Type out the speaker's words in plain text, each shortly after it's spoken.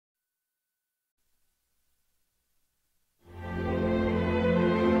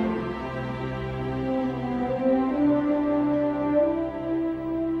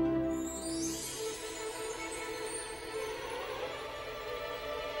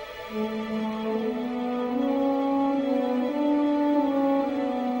You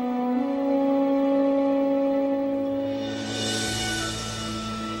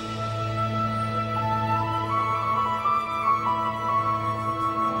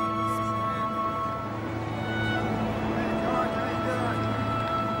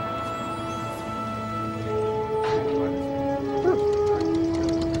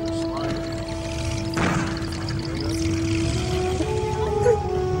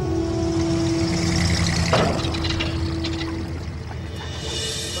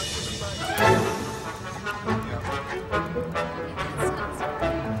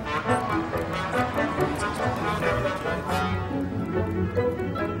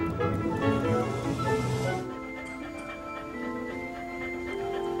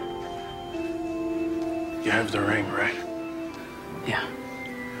have the ring, right? Yeah.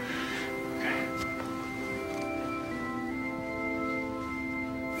 Okay.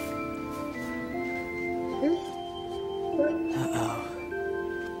 Uh-oh.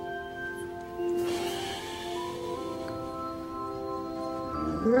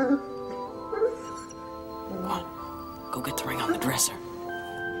 Come on. Go get the ring on the dresser.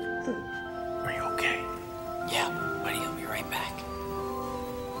 Are you okay? Yeah, buddy, I'll be right back.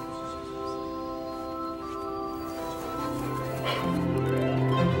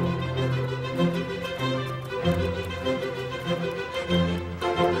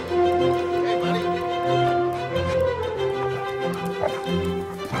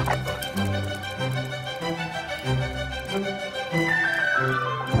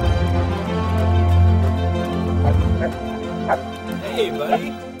 Hey,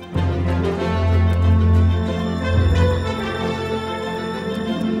 buddy.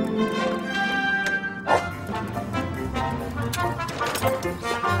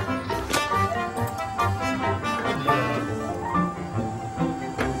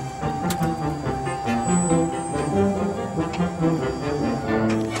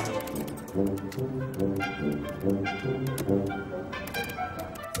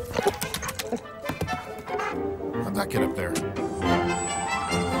 How'd that get up there?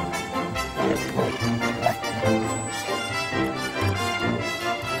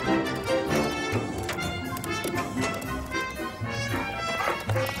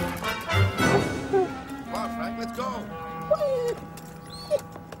 Come on, Frank, let's go.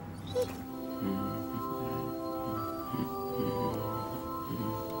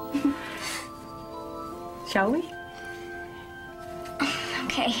 Shall we?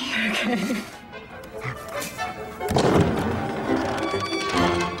 Okay. Okay.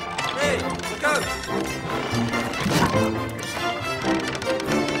 Hey, look out!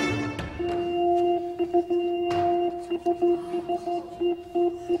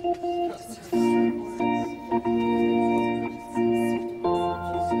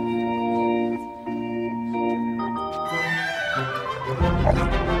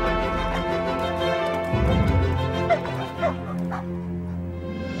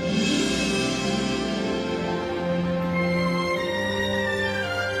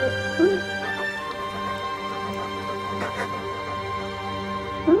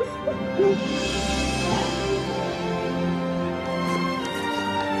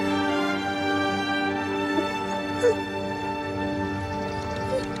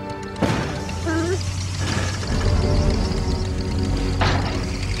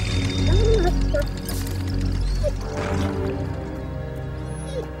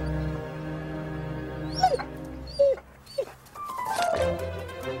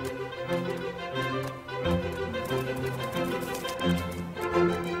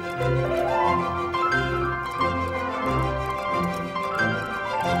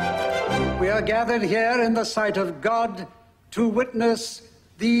 We are gathered here in the sight of God to witness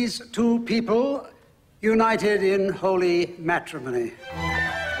these two people united in holy matrimony. Where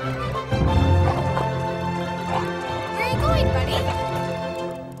are you going, buddy?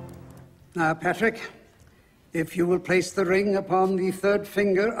 Now, Patrick, if you will place the ring upon the third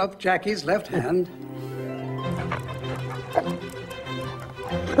finger of Jackie's left hand.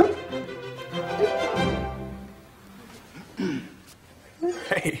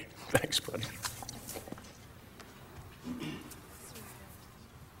 Hey, thanks, buddy.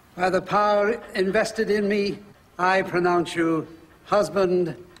 By the power invested in me, I pronounce you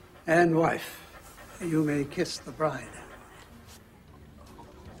husband and wife. You may kiss the bride.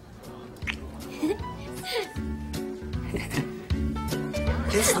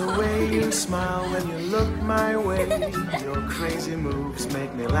 It's the way you smile when you look my way. Your crazy moves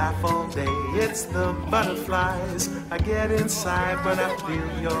make me laugh all day. It's the butterflies I get inside when I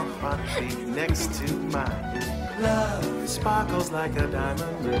feel your heartbeat next to mine. Love sparkles like a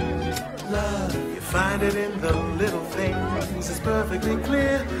diamond ring. Love, you find it in the little things. It's perfectly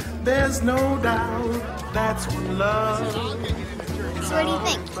clear, there's no doubt. That's what love. So what do you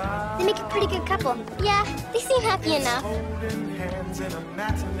think? They make a pretty good couple. Yeah, they seem happy enough. Holding hands in a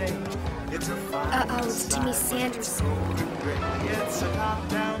matinee. It's a fine It's Jimmy Sanderson. It's a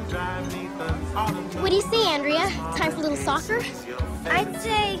top-down drive neath the autumn. What do you say, Andrea? Time for a little soccer? I'd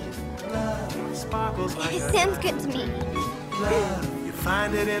say Sparkles like it a sounds good to me. love. You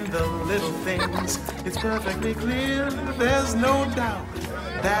find it in the little things. It's perfectly clear, there's no doubt.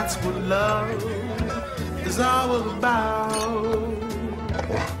 That's what love is all about.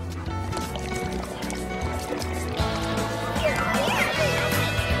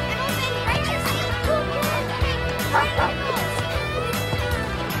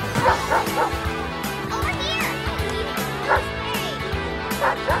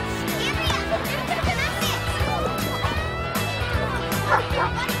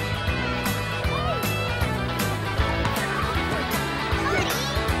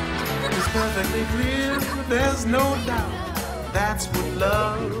 It's perfectly clear, there's no doubt. That's what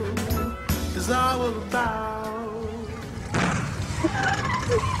love is all about.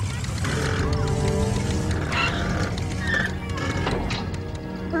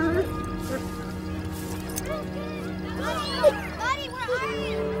 Buddy, where are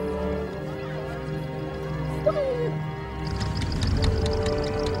you?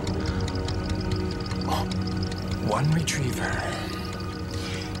 One retriever.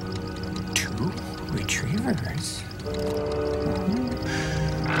 Two retrievers.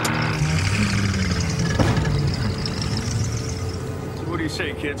 What do you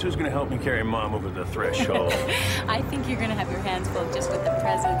say, kids? Who's gonna help me carry Mom over the threshold? I think you're gonna have your hands full just with the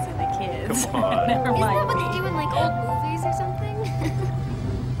presents and the kids. Come on. Never Isn't mind that what me. they do in like old movies or something?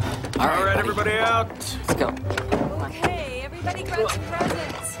 All All right, buddy. everybody out. Let's go. Okay, everybody grab some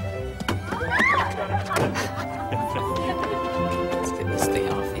presents. Let's get this thing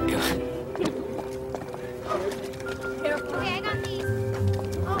off you. Okay, I got these.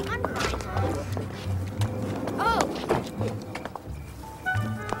 Oh, I'm fine. Oh.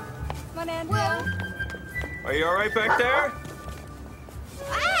 Come on, Andrea. Well. Are you all right back there?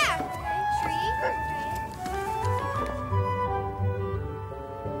 Ah! Tree.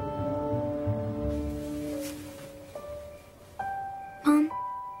 Mom,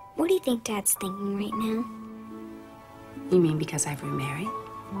 what do you think Dad's thinking right now? You mean because I've remarried?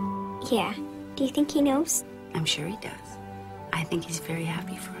 Yeah. Do you think he knows? I'm sure he does. I think he's very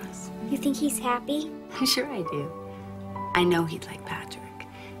happy for us. You think he's happy? Sure I do. I know he'd like Patrick,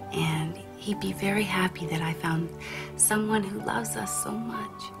 and he'd be very happy that I found someone who loves us so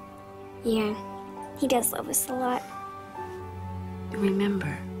much. Yeah. He does love us a lot.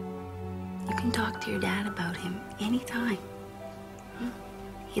 Remember, you can talk to your dad about him anytime.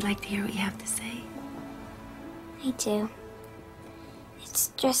 He'd like to hear what you have to say. I do.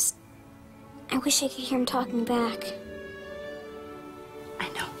 It's just... I wish I could hear him talking back. I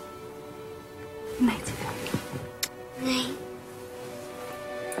know. Night, sweetheart. Night.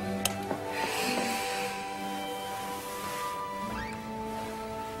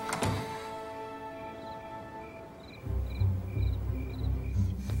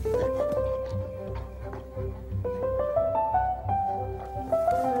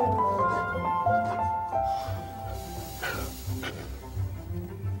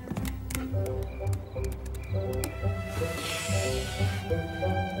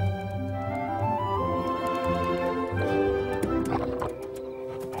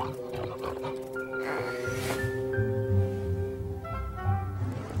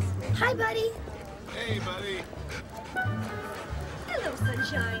 Hi, buddy. Hey, buddy. Hello,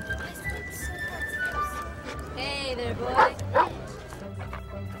 sunshine. Hey there, boy.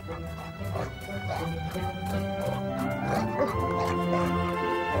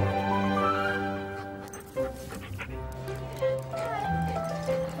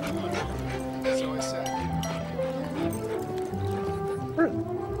 So I said.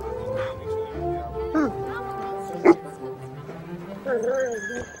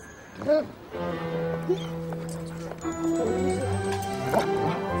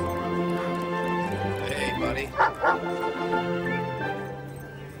 Hey, buddy.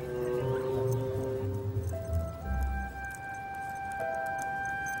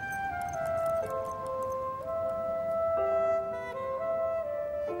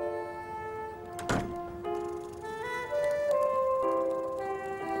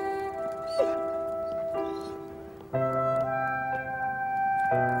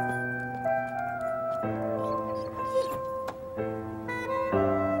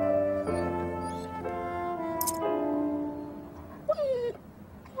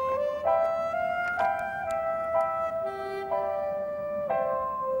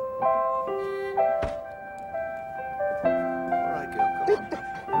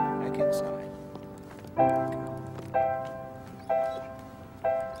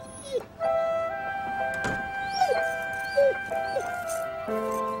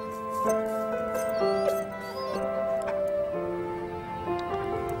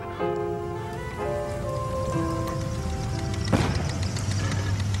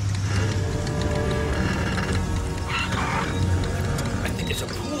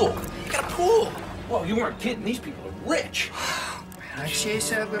 Whoa, you weren't kidding. These people are rich. I chased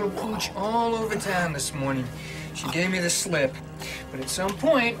that little pooch all over town this morning. She gave me the slip. But at some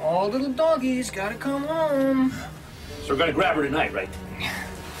point, all little doggies gotta come home. So we're gonna grab her tonight, right?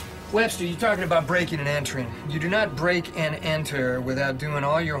 Webster, you're talking about breaking and entering. You do not break and enter without doing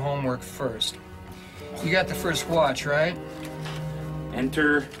all your homework first. You got the first watch, right?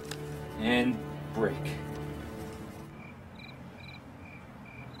 Enter and break.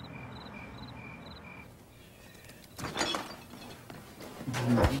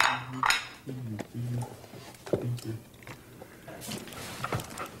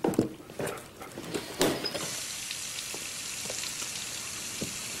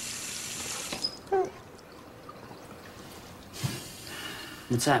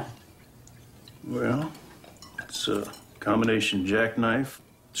 What's that? Well, it's a combination jackknife,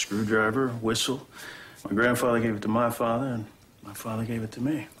 screwdriver, whistle. My grandfather gave it to my father, and my father gave it to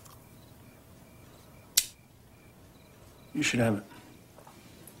me. You should have it.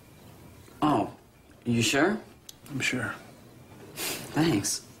 Oh, you sure? I'm sure.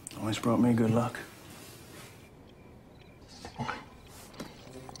 Thanks. Always brought me good luck.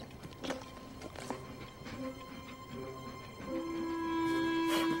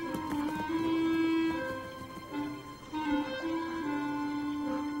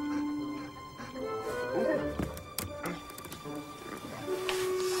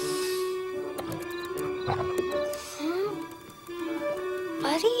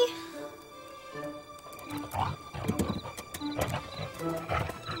 Buddy?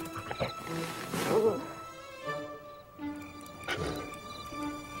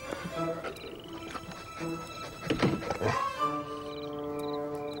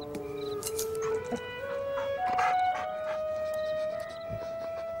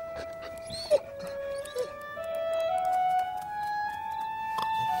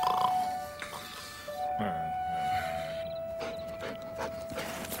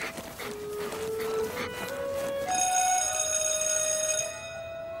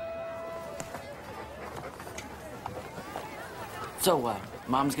 So,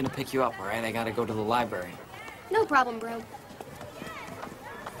 Mom's gonna pick you up, all right? I gotta go to the library. No problem, bro.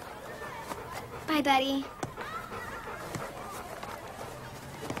 Bye, buddy.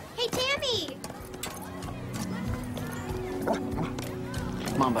 Hey, Tammy!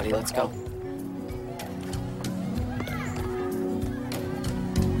 Come on, buddy, let's go.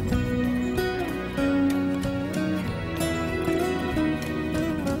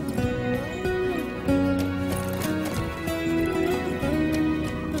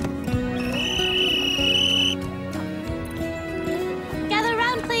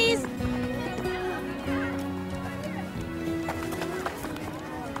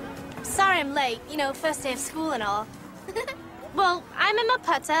 I'm late, you know, first day of school and all. Well, I'm Emma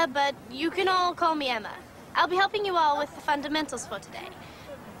Putter, but you can all call me Emma. I'll be helping you all with the fundamentals for today.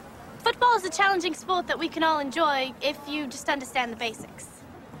 Football is a challenging sport that we can all enjoy if you just understand the basics.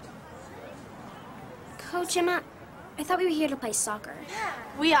 Coach Emma, I thought we were here to play soccer.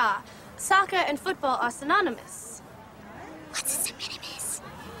 We are. Soccer and football are synonymous. What's synonymous?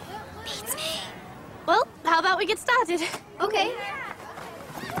 Beats me. Well, how about we get started? Okay.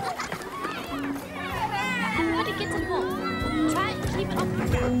 How to get to the ball. Try and keep it off the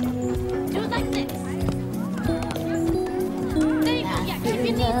ground. Do it like this. There you go. Yeah, keep your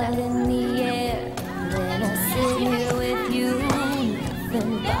knees up. In the air, when I sit here with you,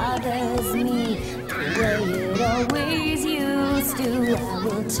 nothing bothers me the way it always used to. I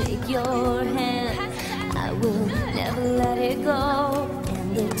will take your hand, I will never let it go,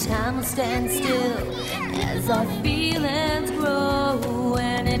 and the time will stand still as our feelings grow,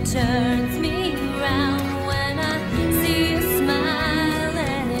 and it turns me round when I see you smile,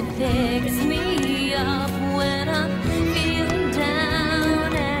 and it picks me up when I'm feeling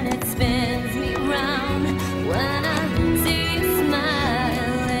down, and it spins me round when I see you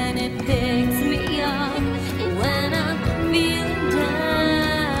smile, and it picks me up when I'm feeling down.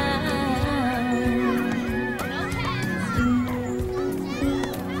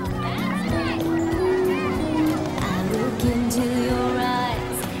 I look into your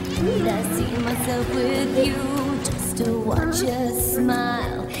eyes and I see myself with you. Just to watch you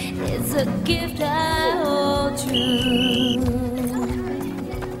smile is a gift I hold true.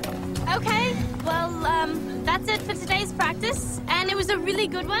 Okay, well, that's it for today's practice, and it was a really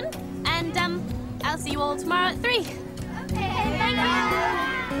good one, and, I'll see you all tomorrow at 3.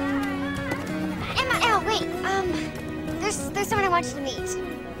 Emma, Al, wait. There's someone I want you to meet.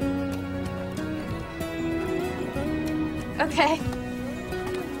 Okay.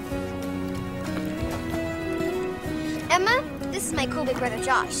 Emma, this is my cool big brother,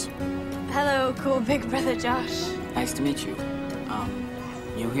 Josh. Hello, cool big brother Josh. Nice to meet you.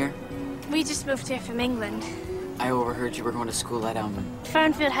 New here? We just moved here from England. I overheard you were going to school at,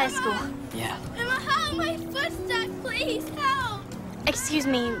 Fernfield High School. Yeah. Emma, help! My foot's stuck! Please, help! Excuse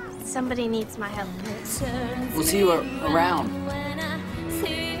me, somebody needs my help. We'll see you around.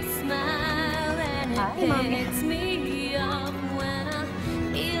 Hi, Mommy.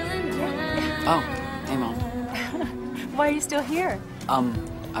 Oh, hey, Mom. Why are you still here?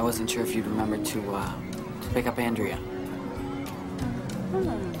 I wasn't sure if you'd remember to pick up Andrea.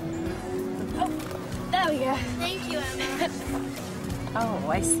 There we go. Thank you, Emma. Oh,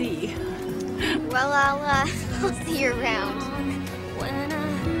 I see. Well, I'll see you around. When I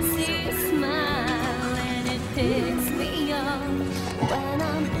see you smile and it picks me up. When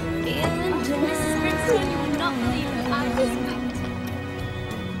I'm feeling down. Mrs. Grimstone, you will not believe what I was.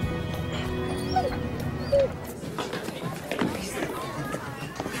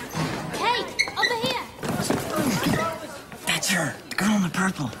 Kate, over here. That's her, the girl in the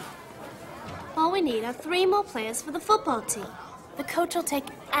purple. All we need are 3 more players for the football team. The coach will take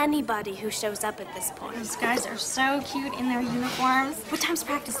anybody who shows up at this point. Those guys are so cute in their uniforms. What time's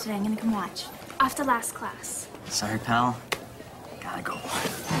practice today? I'm gonna come watch. After last class. Sorry, pal. Gotta go.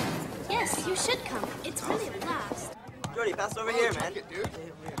 Yes, you should come. It's really a blast. Jordy, pass over here, man. Head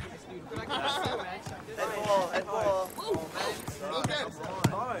ball, head ball.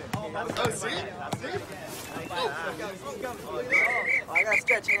 I got a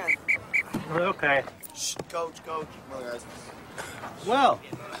stretch, hang on. Okay. Shh, coach. Come on, guys. Well.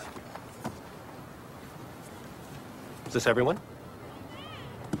 Is this everyone?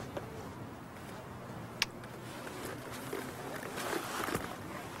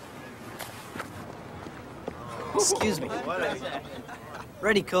 Excuse me.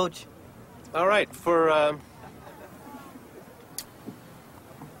 Ready, coach. All right, for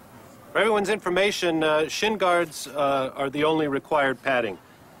everyone's information, shin guards are the only required padding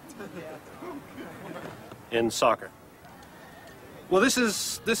in soccer. Well, this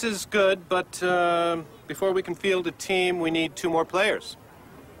is good, but before we can field a team, we need 2 more players.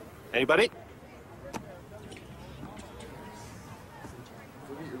 Anybody?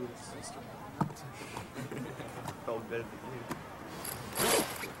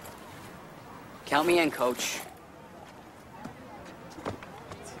 Count me in, Coach.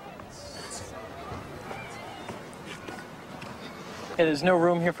 Hey, there's no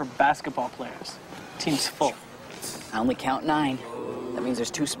room here for basketball players. Team's full. I only count 9. That means there's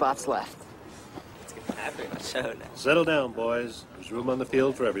 2 spots left. Settle down, boys. There's room on the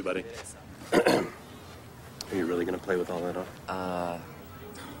field for everybody. Are you really going to play with all that on?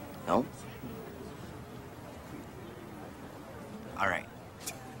 No. All right.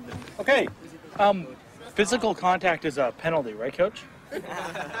 Okay. Physical contact is a penalty, right, Coach?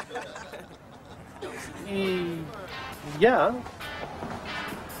 Yeah.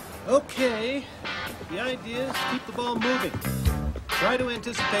 Okay. The idea is to keep the ball moving. Try to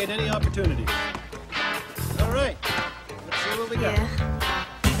anticipate any opportunities. All right. Let's see what we got.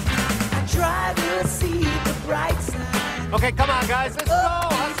 I try to see the bright side. Okay, come on, guys. Let's go.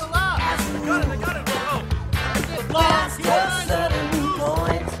 Hustle up. I got it. Go. The ball's Past a certain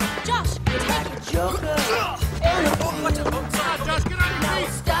point. Josh, like a joker. Josh, get on your feet.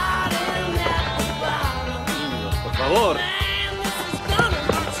 Starting at the bottom. Por favor. Man, this is gonna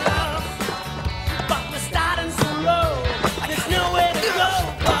be tough. But we're starting so low. There's nowhere to go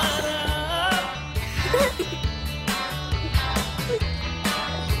but up.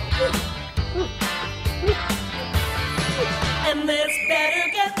 And this better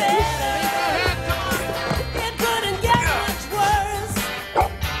get better. It couldn't get much worse.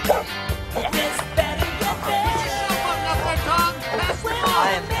 This better get better.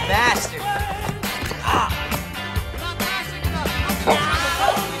 I am the master.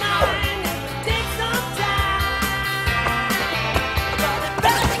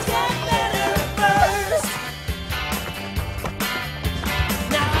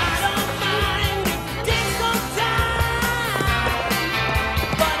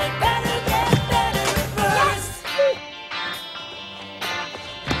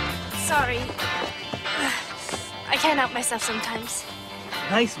 sorry. I can't help myself sometimes.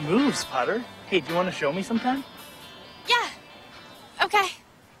 Nice moves, Potter. Hey, do you want to show me sometime? Yeah. Okay.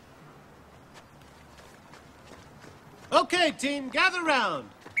 Okay, team, gather round.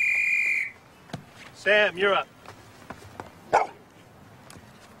 Sam, you're up.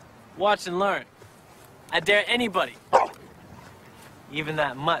 Watch and learn. I dare anybody, even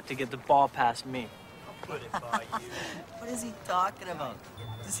that mutt, to get the ball past me. What is he talking about?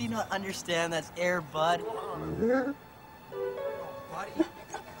 Does he not understand that's Air Bud? A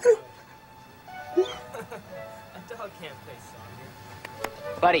dog can't play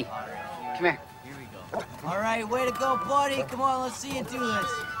soccer. Buddy, come here. Here we go. All right, way to go, buddy. Come on, let's see you do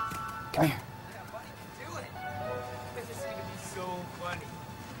this. Come here. This is gonna be so funny.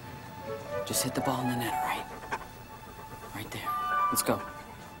 Just hit the ball in the net, right? Right there. Let's go.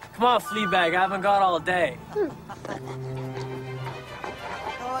 Come on, Fleabag, I haven't got all day. Going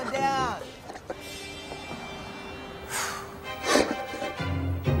down.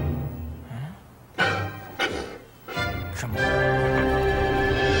 Come on.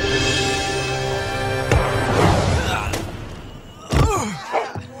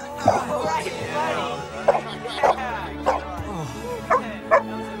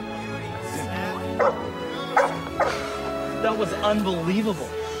 That was unbelievable.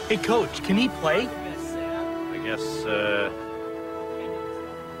 Hey, Coach, can he play? I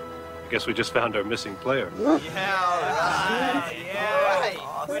guess we just found our missing player. Yeah, right. Yeah, right.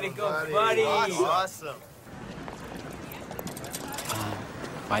 Awesome, way to go, buddy. Awesome.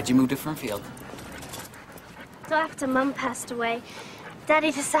 Why'd you move to Fernfield? So after Mum passed away,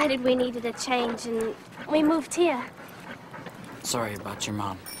 Daddy decided we needed a change, and we moved here. Sorry about your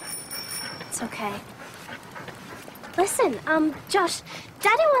mom. It's okay. Listen, Josh,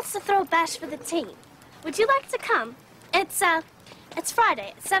 Daddy wants to throw a bash for the team. Would you like to come? It's Friday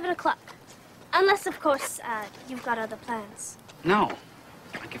at 7 o'clock. Unless, of course, you've got other plans. No.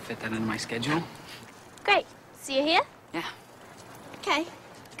 I can fit that in my schedule. Great. See you here? Yeah. Okay.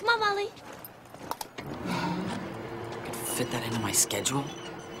 Come on, Molly. I could fit that into my schedule?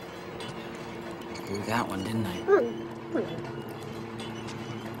 Blew that one, didn't I?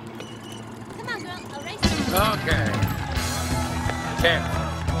 Come on, girl. I'll race you. Okay.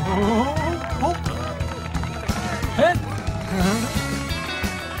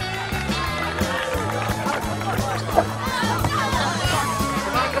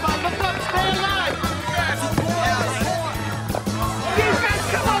 Come on, look up, stay alive! Defense,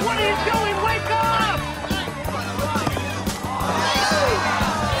 come on, what are you doing? Wake up!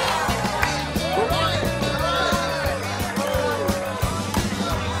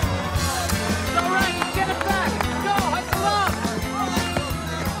 It's all right, get it back! Go, hustle up!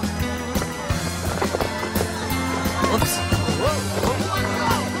 Whoops.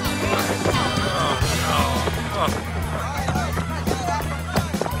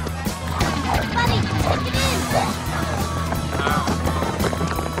 Buddy, take it in.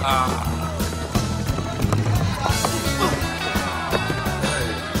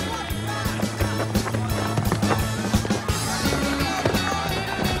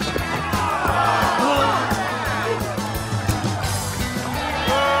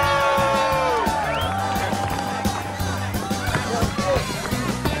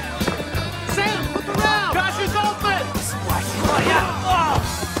 Sam, look around! Josh is open!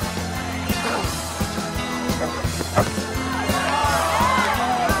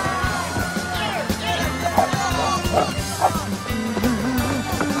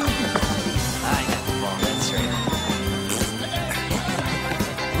 I got the ball, that's right.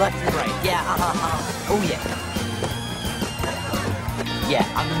 Left and right, yeah, Oh, yeah. Yeah,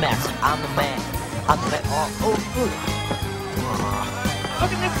 I'm the master, I'm the man. I'm the man. Oh, good.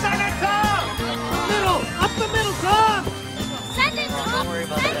 Look at the center, Tom! Middle! Up the middle, Tom! Send it, Tom. Don't worry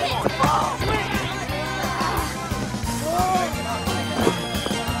about Send that. it.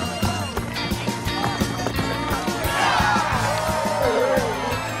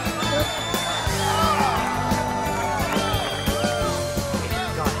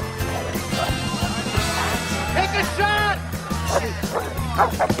 Take a shot!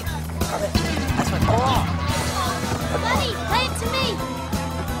 That's my ball. Buddy, play it to me.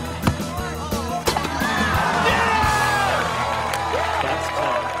 That's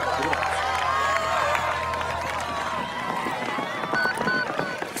called.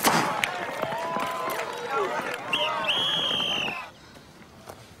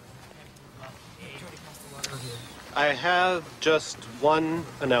 I have just one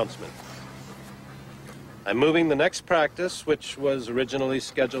announcement. I'm moving the next practice, which was originally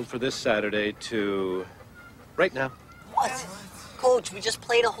scheduled for this Saturday, to right now. What? Coach, we just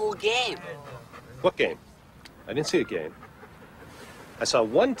played a whole game. What game? I didn't see a game. I saw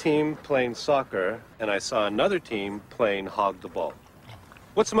one team playing soccer, and I saw another team playing hog the ball.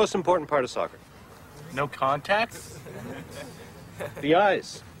 What's the most important part of soccer? No contact? The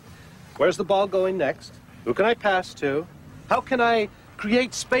eyes. Where's the ball going next? Who can I pass to? How can I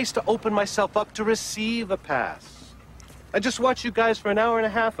create space to open myself up to receive a pass. I just watched you guys for an hour and a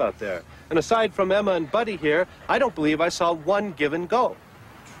half out there. And aside from Emma and Buddy here, I don't believe I saw one give and go.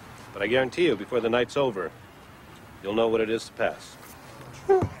 But I guarantee you, before the night's over, you'll know what it is to pass.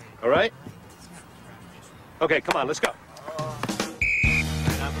 All right? Okay, come on, let's go.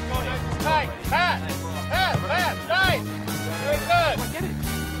 Tight, pass, tight. Very good.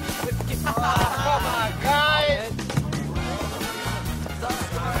 Come on, guys.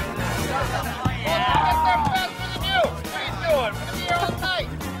 What are you doing?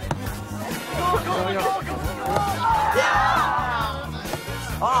 We're gonna be here all night. Yeah.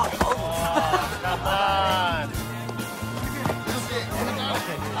 Oh, come on.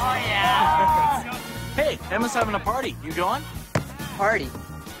 Oh, yeah. Hey, Emma's having a party. You going? Party?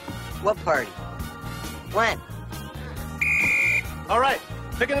 What party? When? All right,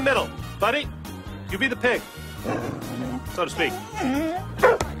 pick in the middle. Buddy, you be the pig, so to speak.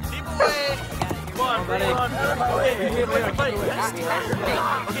 Keep away. Come on, buddy. Come on. Okay, bring it back here.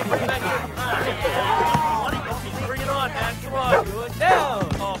 Bring it on, man. Come on. Down.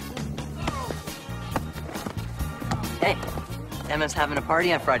 Oh. Hey, Emma's having a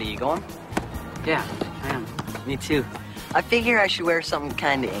party on Friday. You going? Yeah, I am. Me too. I figure I should wear something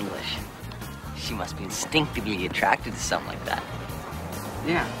kind of English. She must be instinctively attracted to something like that.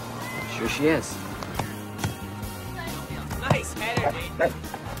 Yeah, sure she is. Nice energy. Let's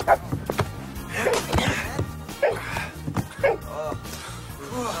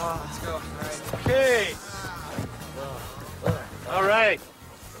go. Okay. All right.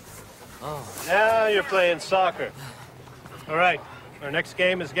 Now you're playing soccer. All right. Our next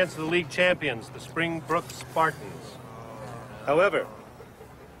game is against the league champions, the Springbrook Spartans. However,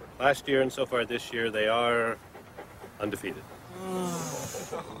 last year and so far this year, they are undefeated.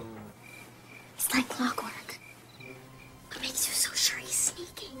 It's like clockwork. What makes you so sure he's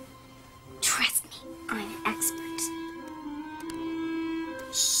sneaking? Trust me, I'm an expert.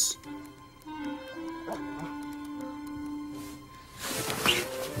 Shh.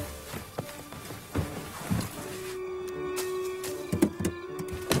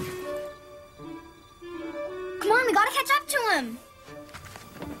 Come on, we gotta catch up to him.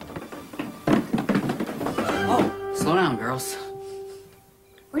 Oh, slow down, girls.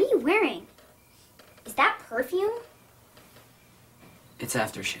 What are you wearing? Is that perfume? It's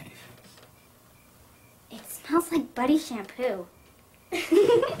aftershave. It smells like Buddy shampoo. Okay.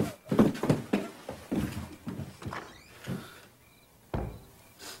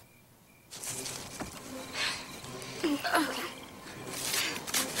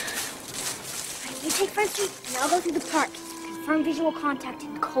 You take Front Street, and I'll go through the park. Confirm visual contact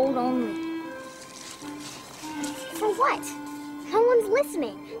and code only. For what? No one's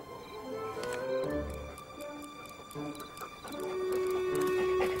listening.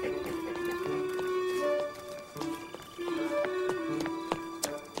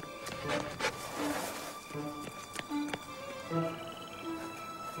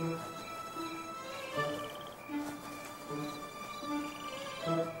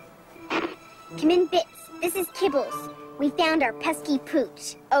 Come in, Bits. This is Kibbles. We found our pesky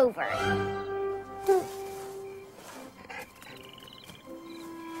pooch. Over.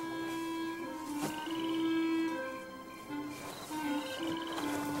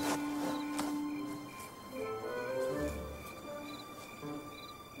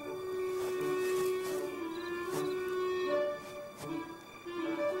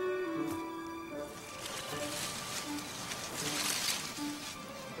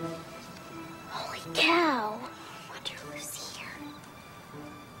 Holy cow. Wonder who's here.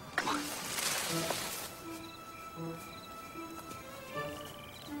 Come on.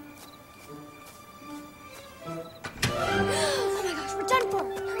 Oh my gosh, we're done for.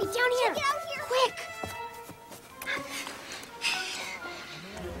 Hurry, down here. Get out here. Quick.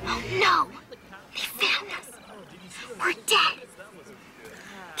 Oh no. They found us. We're dead.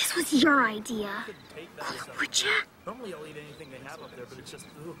 This was your idea. Would ya? Normally I'll eat anything they have up there, but it's just,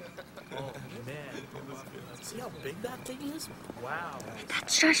 ooh. Oh, man. See how big that thing is? Wow.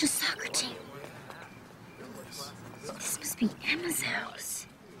 That's Josh's soccer team. This must be Emma's house.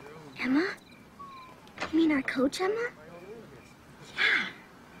 Emma? You mean our coach, Emma? Yeah.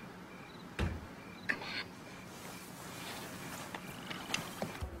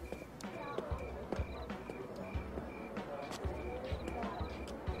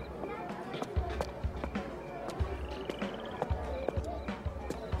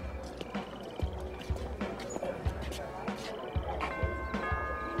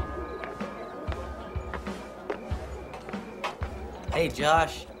 Hey,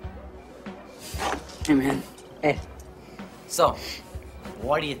 Josh. Hey, man. Hey. So,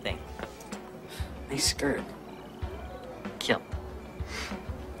 What do you think? Nice skirt. Kill.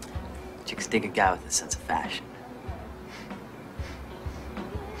 Chicks dig a guy with a sense of fashion.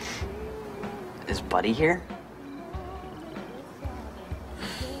 Is Buddy here?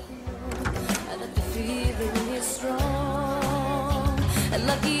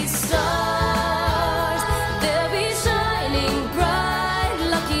 Lucky stars, they'll be shining bright.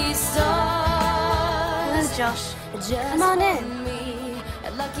 Lucky stars. Hello, Josh. Come on in.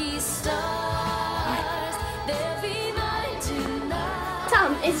 Lucky stars, they'll be mine tonight.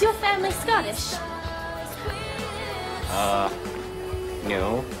 Tom, is your family Scottish?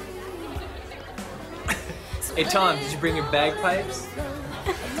 No. Hey, Tom, did you bring your bagpipes?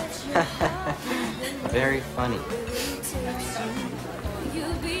 Very funny.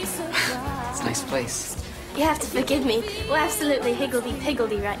 It's a nice place. You have to forgive me. We're absolutely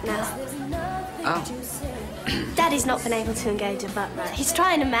higgledy-piggledy right now. Oh. Daddy's not been able to engage a butler. He's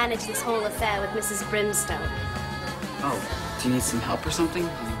trying to manage this whole affair with Mrs. Brimstone. Oh, do you need some help or something?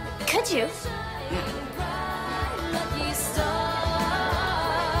 Could you? Lucky stars,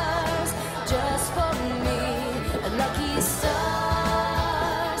 just for me. Lucky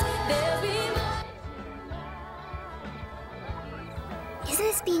stars, they'll be mine. Isn't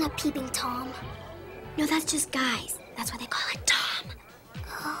this being a peeping Tom? No, that's just guys. That's why they call it Tom.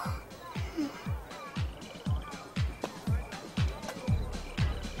 Oh.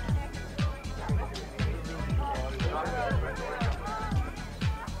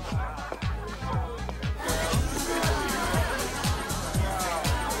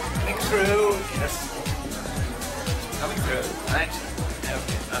 Through, yes. Coming through, right?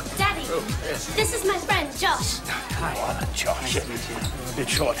 Okay. Daddy, this is my friend, Josh. Hi, Josh. A bit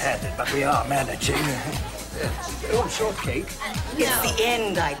short-handed, but we are managing. Oh, shortcake. It's the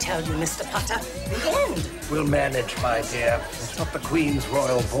end, I tell you, Mr. Potter. The end. We'll manage, my dear. It's not the Queen's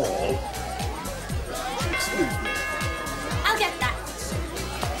royal ball. Excuse me. I'll get that.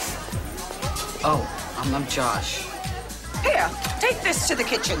 Oh, I'm Josh. Here, take this to the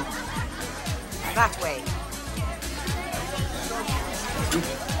kitchen. That way.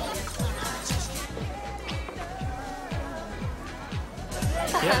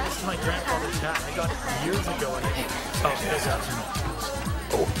 Yeah, this is my grandfather's hat. I got it years ago. And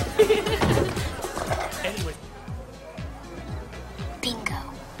anyway. Bingo.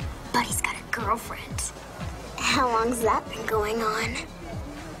 Buddy's got a girlfriend. How long's that been going on?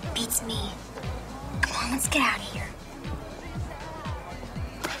 Beats me. Come on, let's get out of here.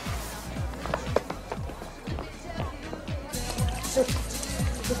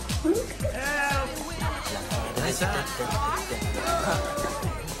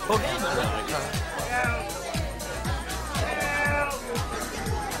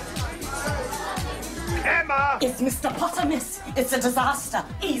 Emma! It's Mr. Potter, miss. It's a disaster.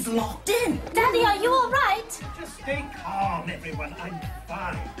 He's locked in. Daddy, are you all right? Just stay calm, everyone. I'm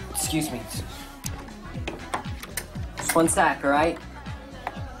fine. Excuse me. Just one sec, all right?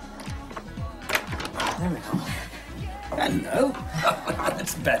 There we go. Hello.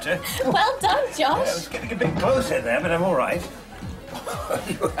 That's better. Well done, Josh. I was getting a bit closer there, but I'm all right.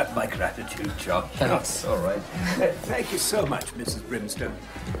 You have my gratitude, Josh. Thanks. All right. Thank you so much, Mrs. Brimstone.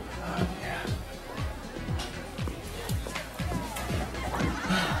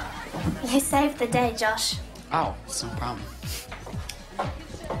 You saved the day, Josh. Oh, it's no problem.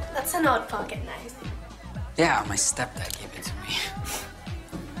 That's an odd pocket knife. Yeah, my stepdad gave it to me.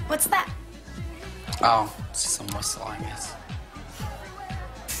 What's that? Oh, it's just some whistle, I guess.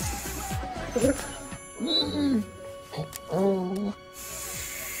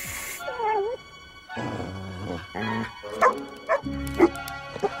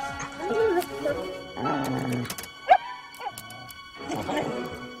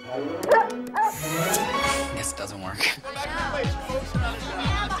 Guess it doesn't work.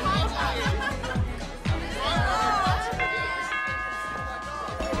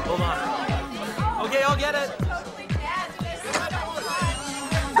 Hold on. Okay, I'll get it.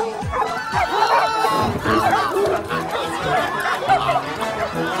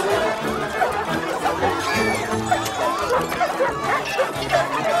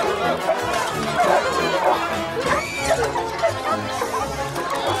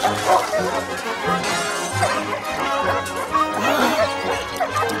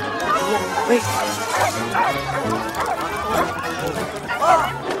 Wait.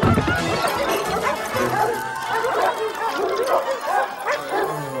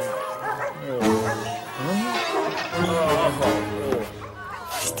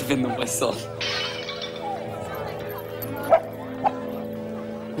 Must have been the whistle.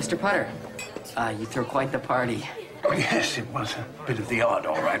 Mr. Potter, you throw quite the party. Oh, yes, it was a bit of the odd,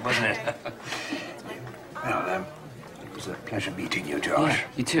 all right, wasn't it? Well, it was a pleasure meeting you, Josh. Yeah,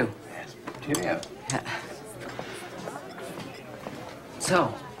 you too. Yes. Cheerio. Yeah.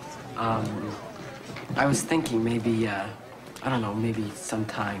 So, I was thinking maybe, I don't know, maybe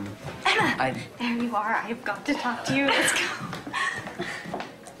sometime. Emma, there you are. I've got to talk to you. Let's go.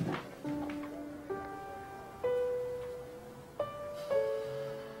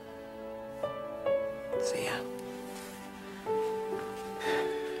 See ya.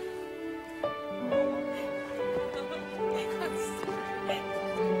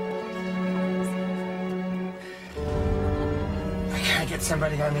 I gotta get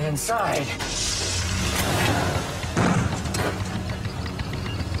somebody on the inside.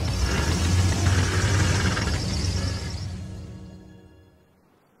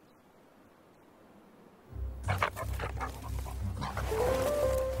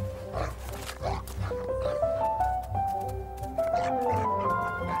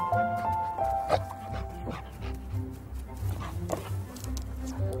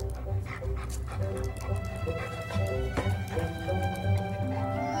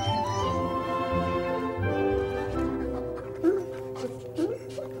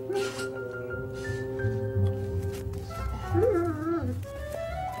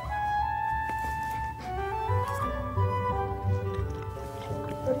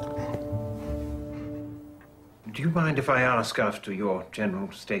 Do you mind if I ask after your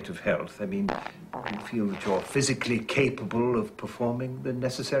general state of health? I mean, do you feel that you're physically capable of performing the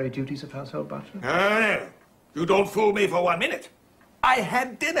necessary duties of household butler? No. You don't fool me for 1 minute. I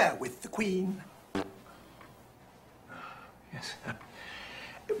had dinner with the Queen. Yes.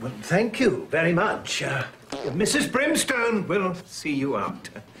 Well, thank you very much. Mrs. Brimstone will see you out.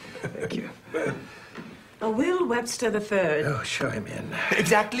 Thank you. Will Webster III. Oh, show him in.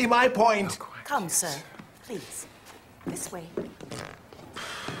 Exactly my point. Come, sir. Please. This way.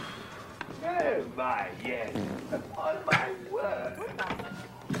 Oh, my, yes. On my word.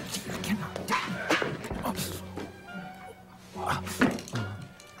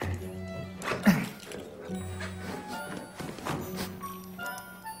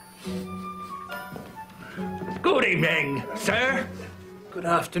 Good evening, sir. Good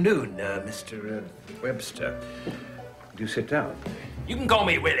afternoon, Mr. Webster. Do sit down. You can call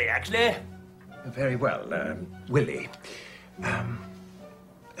me Willie, actually. Very well, Willie.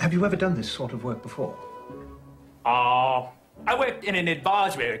 Have you ever done this sort of work before? I worked in an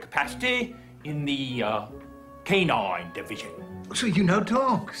advisory capacity in the canine division. So you know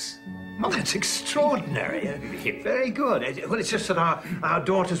dogs? Well, that's extraordinary. Very good. Well, it's just that our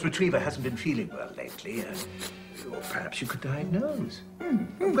daughter's retriever hasn't been feeling well lately. Or perhaps you could diagnose.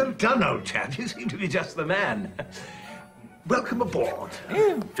 Well done, old chap. You seem to be just the man. Welcome aboard.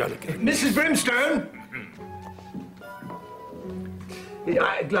 Mrs. Brimstone!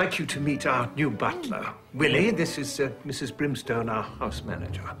 I'd like you to meet our new butler. Willie, this is Mrs. Brimstone, our house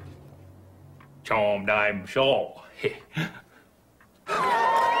manager. Charmed, I'm sure. Okay,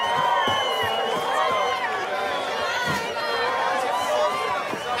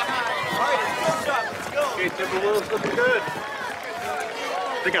 Timberwolves looking good.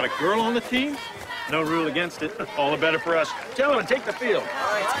 They got a girl on the team? No rule against it. All the better for us. Gentlemen, take the field.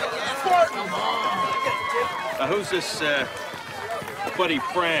 Who's this Buddy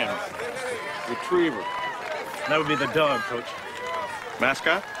Fran? Retriever. That would be the dog, Coach.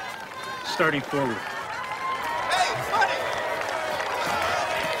 Mascot? Starting forward.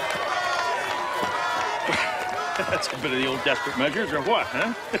 That's a bit of the old desperate measures, or what,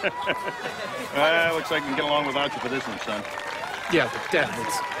 huh? Looks like we can get along without you for this one, son. Yeah, but Dad,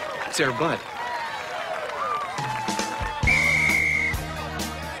 it's their bud.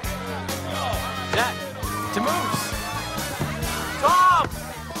 Dad, to moves. Tom!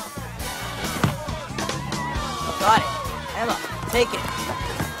 Got it. Emma, take it.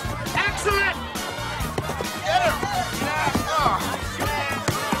 Excellent! Get him!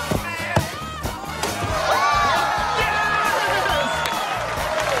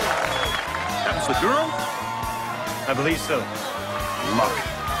 That was the girl? I believe so. Luck.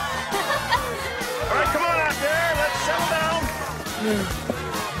 All right, come on out there. Let's settle down.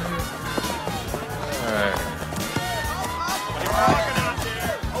 All right. What are you rocking out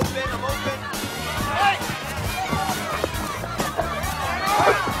there? Open, I'm open. Hey!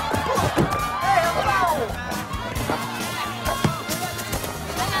 Hey, hello!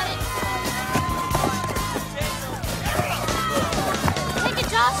 Take it,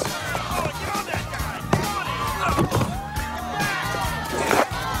 Josh.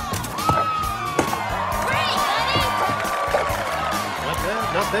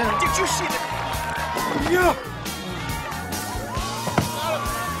 Not bad. Did you see the... Yeah!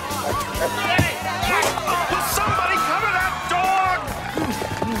 Will somebody cover that dog?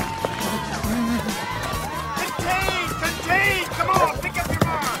 Contain! Come on, pick up your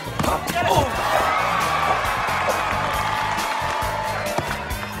arm.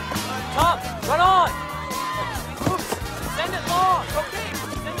 Tom, run on! Send it long! Okay,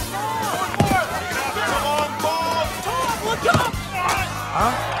 send it long! One more! Come on, ball! Tom, look up!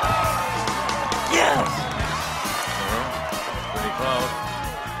 Huh? Yes! Pretty close.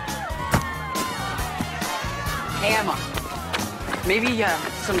 Hey, Emma. Maybe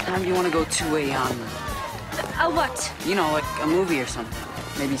sometime you want to go to A what? you know, like a movie or something.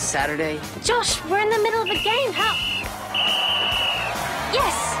 Maybe Saturday. Josh, we're in the middle of a game. How?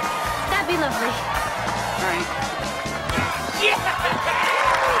 Yes, that'd be lovely. All right.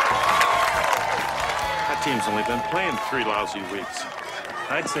 That team's only been playing 3 lousy weeks.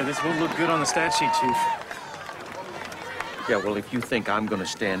 I'd say this won't look good on the stat sheet, Chief. Yeah, well, if you think I'm gonna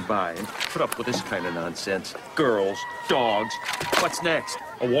stand by and put up with this kind of nonsense, girls, dogs, what's next?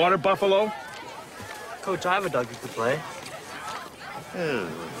 A water buffalo? Coach, I have a dog you could play.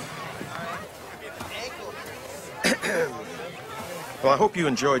 Well, I hope you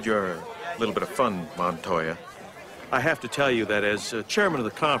enjoyed your little bit of fun, Montoya. I have to tell you that as chairman of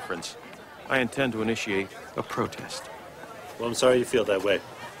the conference, I intend to initiate a protest. Well, I'm sorry you feel that way.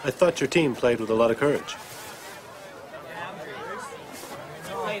 I thought your team played with a lot of courage.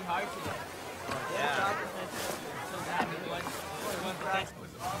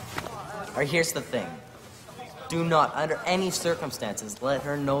 All right, here's the thing. Do not, under any circumstances, let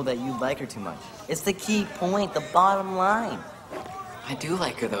her know that you like her too much. It's the key point, the bottom line. I do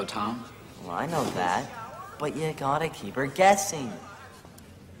like her, though, Tom. Well, I know that, but you gotta keep her guessing.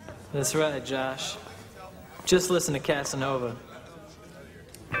 That's right, Josh. Just listen to Casanova.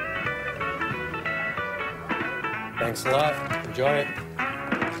 Thanks a lot. Enjoy it.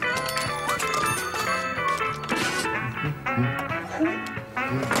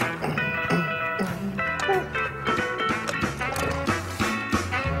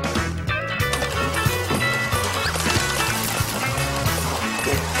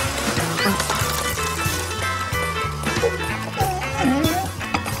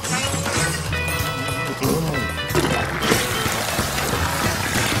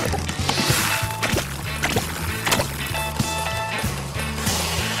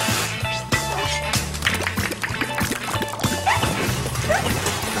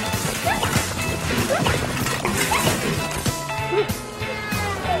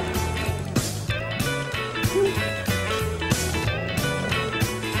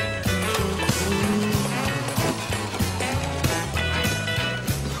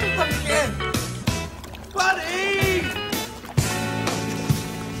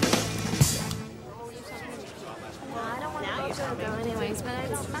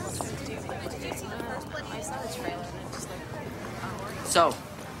 So,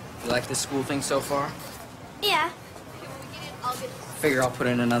 you like this school thing so far? Yeah. Figure I'll put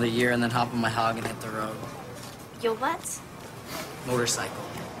in another year and then hop on my hog and hit the road. Your what? Motorcycle.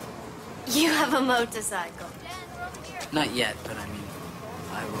 You have a motorcycle. Not yet, but I mean,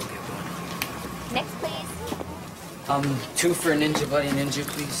 I will get one. Next, please. 2 for a Ninja Buddy Ninja,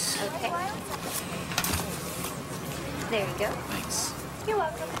 please. Okay. There you go. Thanks. You're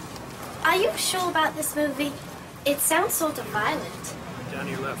welcome. Are you sure about this movie? It sounds sort of violent. Down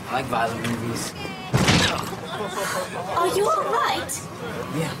to your left. I like violent movies. Are you all right?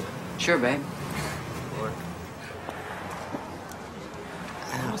 Yeah, sure, babe.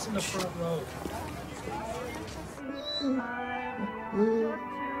 What's in the front row?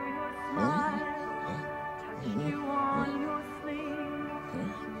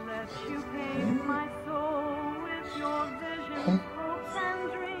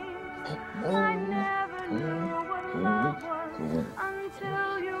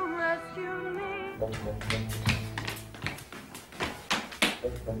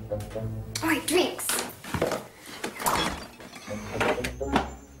 All right, drinks.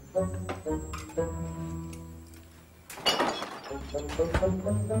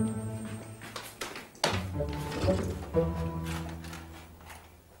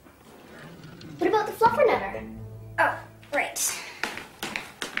 What about the fluffernutter? Oh, right.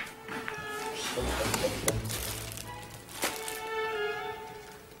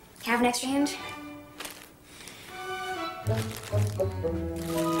 Have an extra hand?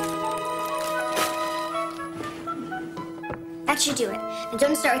 That should do it. And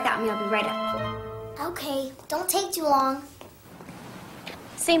don't start without me, I'll be right up. Okay, don't take too long.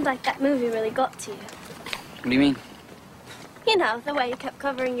 Seemed like that movie really got to you. What do you mean? You know, the way you kept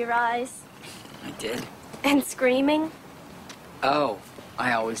covering your eyes I did. and screaming. Oh,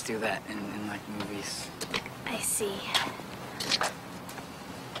 I always do that in like movies. I see.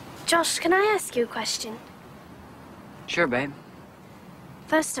 Josh, can I ask you a question? Sure, babe.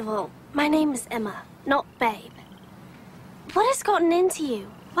 First of all, my name is Emma, not Babe. What has gotten into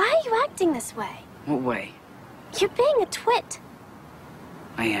you? Why are you acting this way? What way? You're being a twit.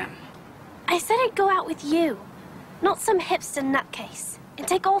 I am. I said I'd go out with you, not some hipster nutcase, and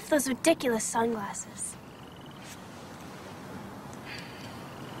take off those ridiculous sunglasses.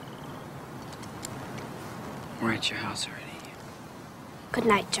 We're at your house already. Good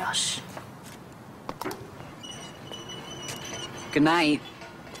night, Josh. Good night.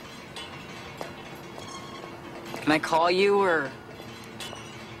 Can I call you, or...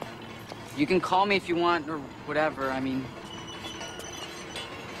 You can call me if you want, or whatever. I mean...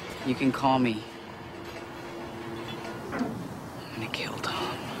 You can call me. I'm gonna kill Tom.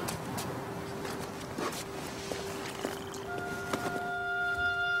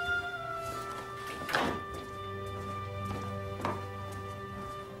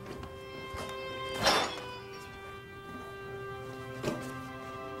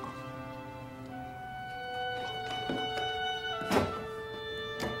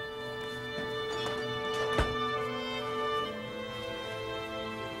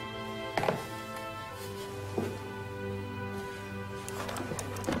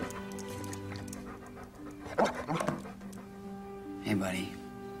 Hey, buddy.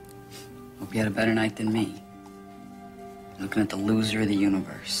 Hope you had a better night than me. Looking at the loser of the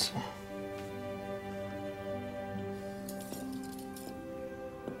universe.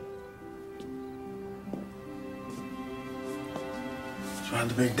 So how'd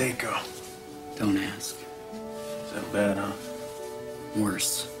the big date go? Don't ask. Is that bad, huh?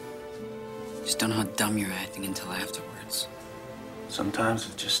 Worse. Just don't know how dumb you're acting until afterwards. Sometimes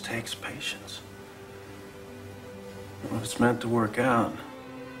it just takes patience. When it's meant to work out,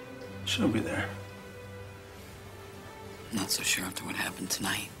 she'll be there. Not so sure after what happened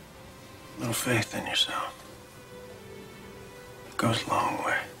tonight. A little faith in yourself. It goes a long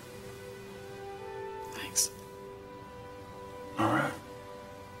way. Thanks. All right.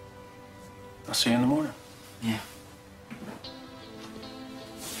 I'll see you in the morning. Yeah.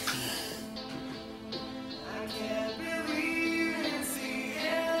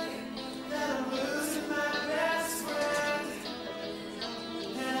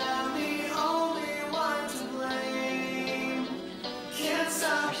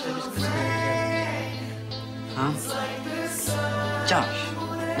 Huh?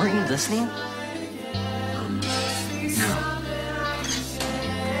 Josh, weren't you listening? No.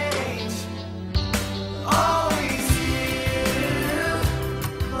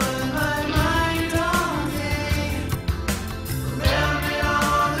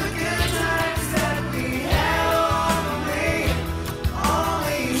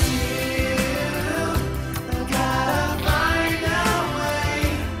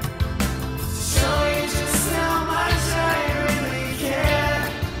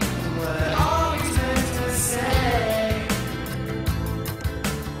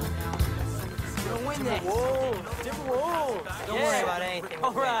 Don't worry about anything.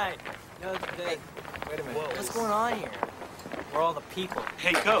 All right. No, hey, wait a minute. What's going on here? Where are all the people?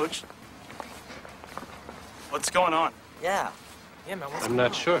 Hey, Coach. What's going on? Yeah. Yeah, man, what's I'm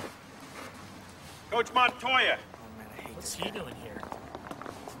not sure. Coach Montoya. What's he doing here?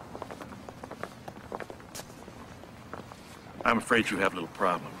 I'm afraid you have a little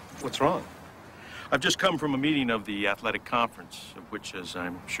problem. What's wrong? I've just come from a meeting of the athletic conference, of which, as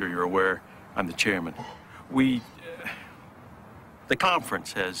I'm sure you're aware, I'm the chairman. The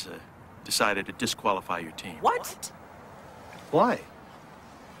conference has decided to disqualify your team. What? Why?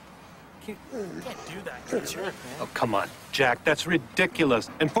 You can't do that, Coach. Oh, come on, Jack. That's ridiculous.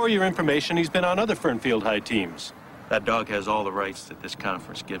 And for your information, he's been on other Fernfield High teams. That dog has all the rights that this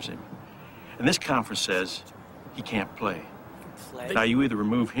conference gives him. And this conference says he can't play. Now, you either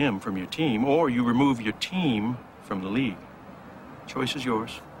remove him from your team or you remove your team from the league. Choice is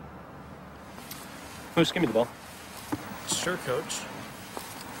yours. Moose, give me the ball. Sure, Coach.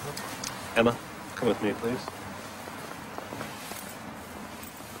 Emma, come with me, please.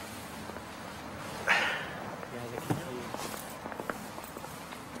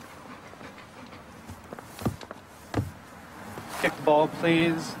 Kick the ball,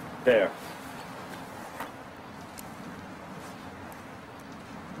 please. There.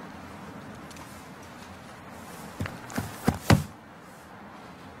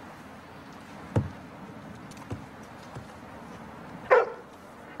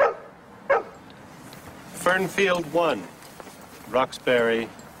 Fernfield 1, Roxbury,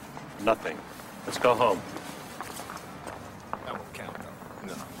 nothing. Let's go home. That won't count, though.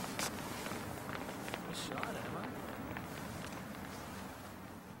 No.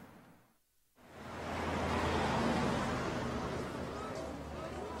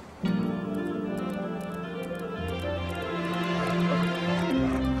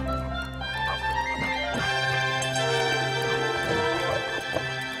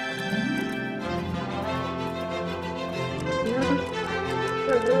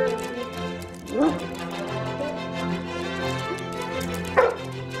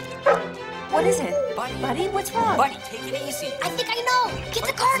 What is it? Buddy, what's wrong? Buddy, take it easy. I think I know. Get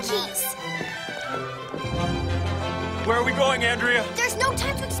the car keys. Where are we going, Andrea? There's no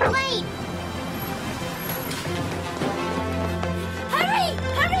time to explain. Hurry!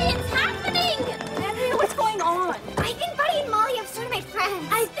 Hurry! It's happening! Andrea, what's going on? I think Buddy and Molly have sort of made friends.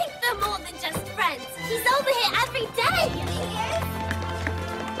 I think they're more than just friends. He's over here every day.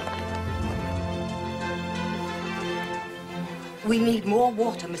 We need more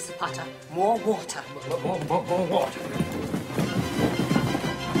water, Mr. Potter. More water. More water.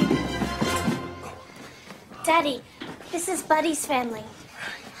 Daddy, this is Buddy's family.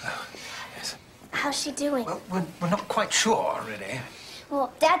 Yes. How's she doing? Well, we're not quite sure, really.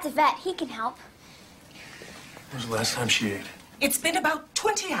 Well, Dad's a vet. He can help. When was the last time she ate? It's been about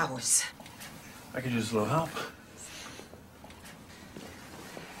 20 hours. I could use a little help.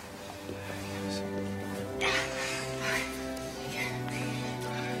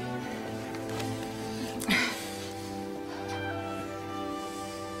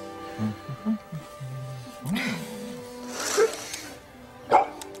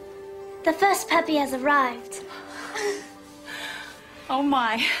 The first puppy has arrived. Oh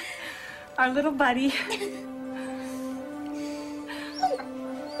my, our little buddy.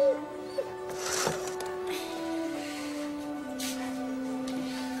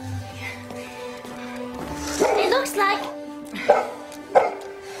 It looks like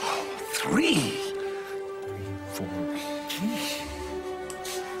 3. 4.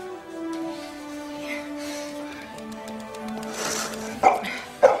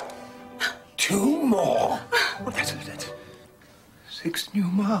 2 more. Well, that's 6 new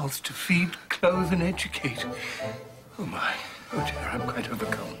mouths to feed, clothe, and educate. Oh, my. Oh, dear, I'm quite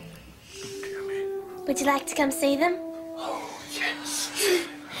overcome. Would you like to come see them? Oh, yes.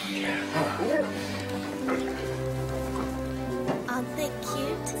 Aren't they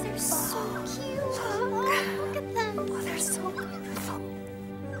cute? They're so cute. Look at them. Oh, they're so beautiful.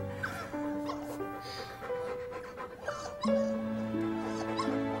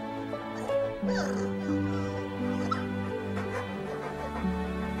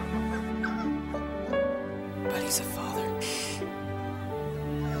 Buddy's a father.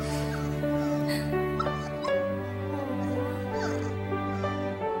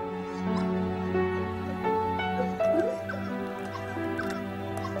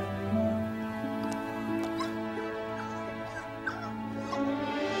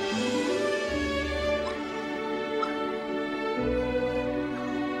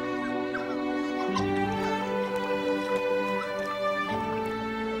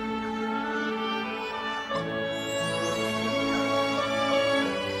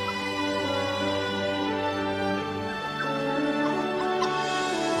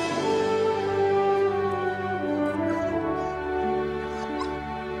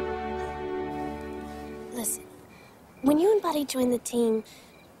 Listen, when you and Buddy joined the team,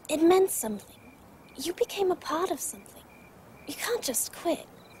 it meant something. You became a part of something. You can't just quit.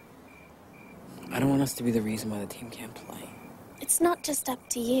 I don't want us to be the reason why the team can't play. It's not just up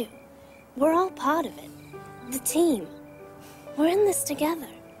to you. We're all part of it. The team. We're in this together.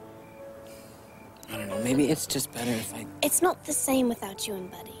 I don't know, maybe it's just better if I... It's not the same without you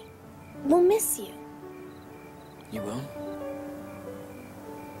and Buddy. We'll miss you. You will?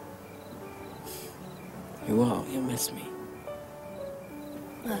 You will. You'll miss me.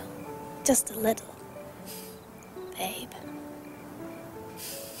 Well, just a little. Babe.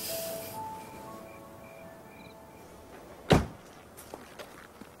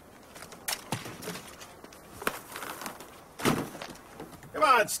 Come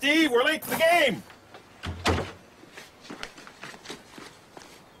on, Steve, we're late to the game.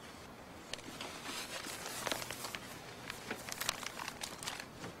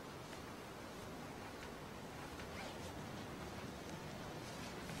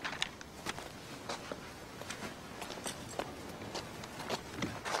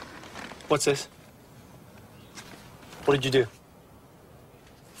 What's this? What did you do?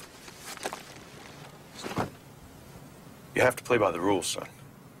 You have to play by the rules, son.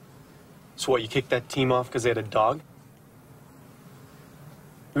 So what, you kicked that team off because they had a dog?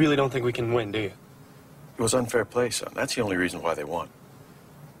 You really don't think we can win, do you? It was unfair play, son. That's the only reason why they won.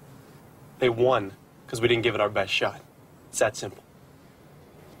 They won because we didn't give it our best shot. It's that simple.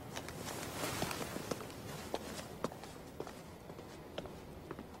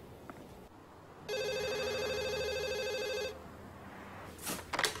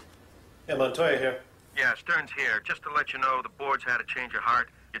 Yeah, Montoya here. Yeah, Stern's here. Just to let you know, the board's had a change of heart.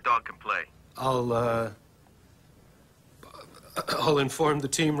 Your dog can play. I'll inform the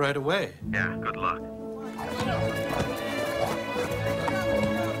team right away. Yeah, good luck.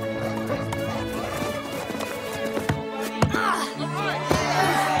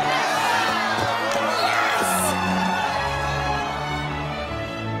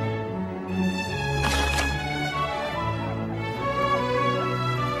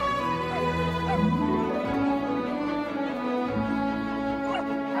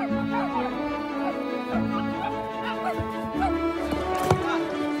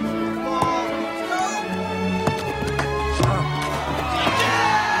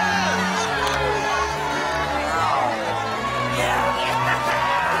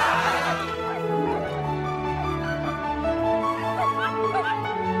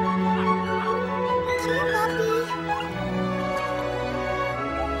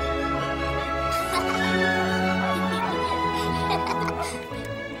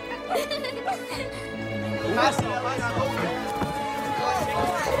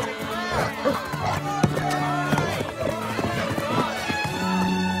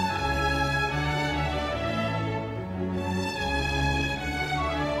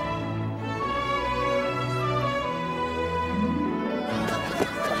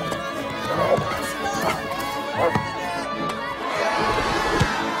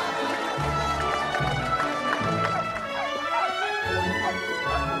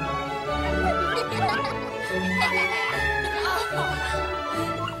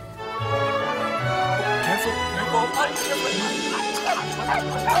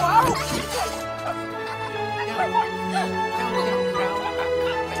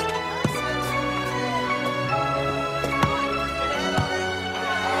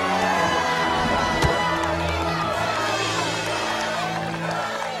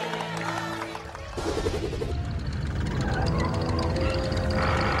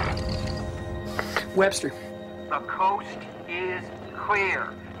 Webster. The coast is clear.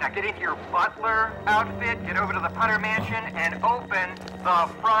 Now get into your butler outfit, get over to the Putter Mansion, and open the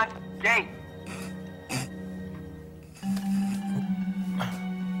front gate.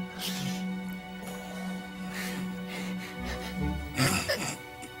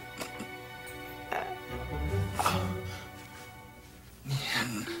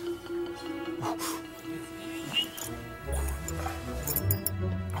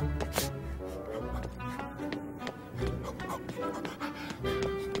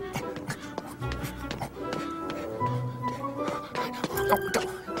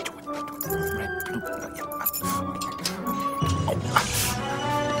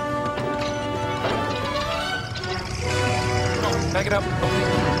 Back it up.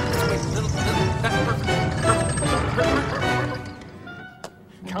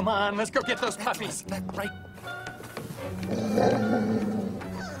 Come on, let's go get those puppies. Right.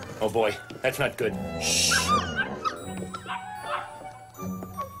 Oh boy, that's not good. Shh.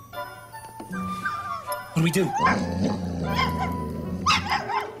 What do we do?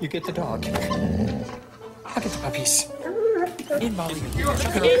 You get the dog. I'll get the puppies. In, Molly. Get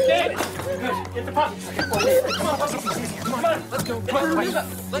the puppies. Come on, come on, let's go. Come on,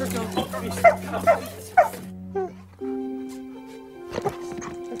 let's go.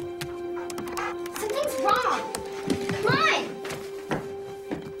 Something's wrong. Come on.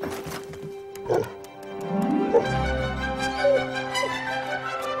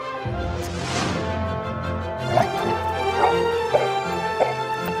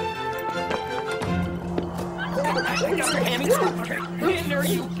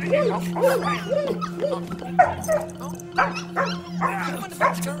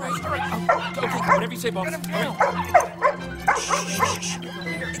 Whatever you say, Bob.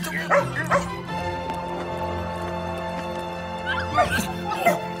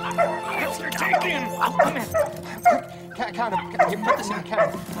 You're taking. Count them. Put this in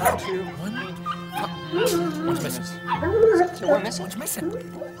count. 1, 2, 1. One's missing. Is there one missing? One's missing. There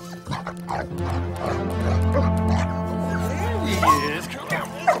he is. Come on,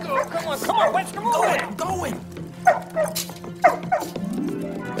 let's go. Come on, let's go. I'm going.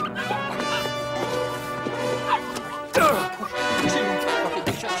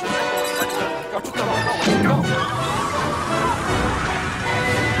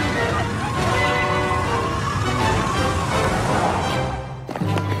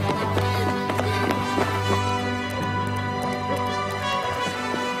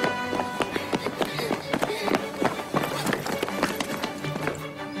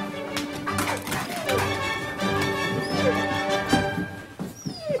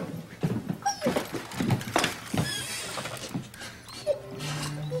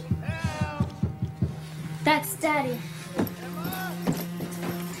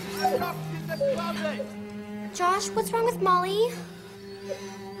 Josh, what's wrong with Molly?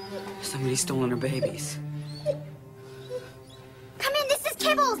 Somebody's stolen her babies. Come in, this is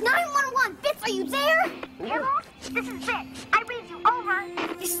Kibbles, 911. Bits, are you there? Kibbles, this is Bits. I read you, over.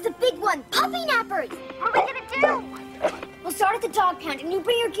 This is the big one, puppy nappers. What are we gonna do? We'll start at the dog pound and you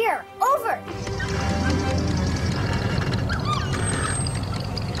bring your gear. Over.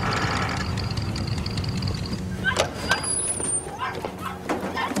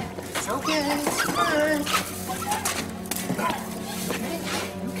 It's okay, it's fine.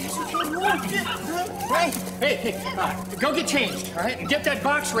 Hey, go get changed, all right? And get that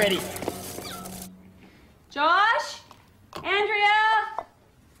box ready. Josh? Andrea?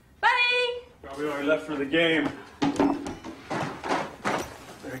 Buddy? Probably already left for the game.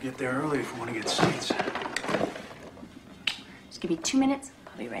 Better get there early if we want to get seats. Just give me 2 minutes.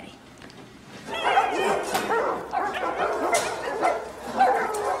 I'll be ready.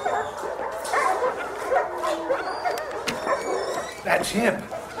 That's him.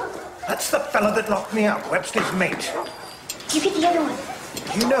 That's the fellow that locked me up, Webster's mate. You get the other one.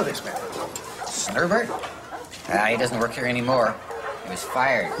 You know this man. Snurrbert? He doesn't work here anymore. He was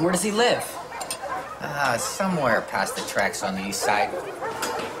fired. Where does he live? Somewhere past the tracks on the east side.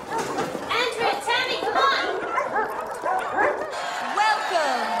 Andrea, Tammy, come on!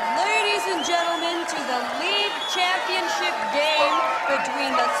 Welcome, ladies and gentlemen, to the league championship game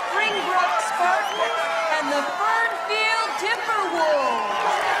between the Springbrook Spartans and the Fernfield Timberwolves.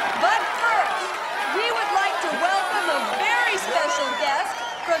 But first, we would like to welcome a very special guest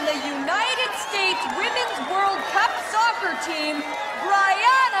from the United States Women's World Cup soccer team,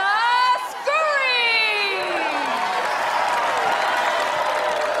 Brianna Scurry!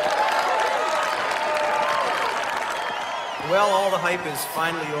 Well, all the hype is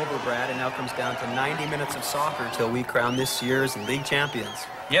finally over, Brad, and now comes down to 90 minutes of soccer till we crown this year's league champions.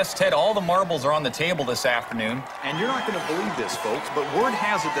 Yes, Ted, all the marbles are on the table this afternoon. And you're not going to believe this, folks, but word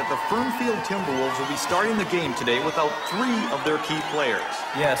has it that the Fernfield Timberwolves will be starting the game today without 3 of their key players.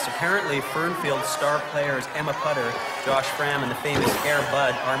 Yes, apparently Fernfield's star players Emma Putter, Josh Fram, and the famous Air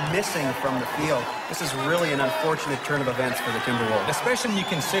Bud are missing from the field. This is really an unfortunate turn of events for the Timberwolves. Especially when you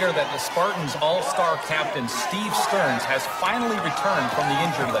consider that the Spartans' all-star captain, Steve Stearns, has finally returned from the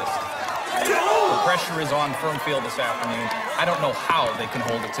injured list. The pressure is on Fernfield this afternoon. I don't know how they can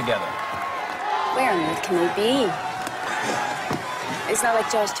hold it together. Where on earth can they be? It's not like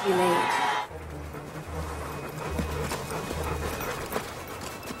Josh to be late.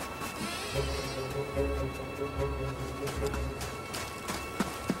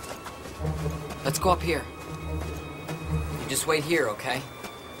 Let's go up here. You just wait here, okay?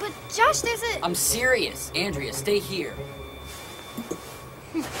 But Josh, there's a... I'm serious. Andrea, stay here.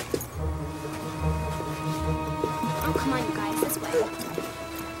 Oh, come on, you guys, this way.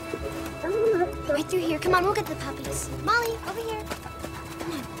 Right through here. Come on, we'll get the puppies. Molly, over here.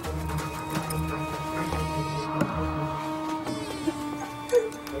 Come on.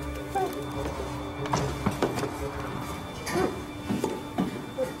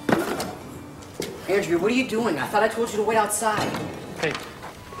 Andrea, what are you doing? I thought I told you to wait outside. Hey.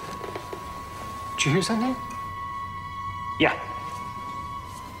 Did you hear something? Yeah.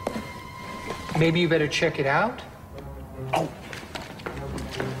 Maybe you better check it out? Oh.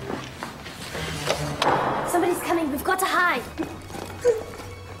 Somebody's coming. We've got to hide.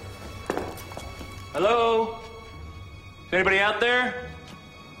 Hello? Is anybody out there?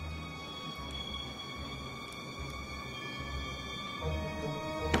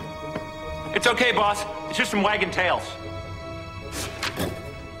 It's okay, boss. It's just some wagging tails.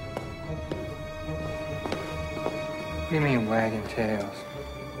 What do you mean, wagging tails?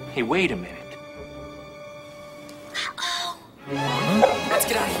 Hey, wait a minute. Let's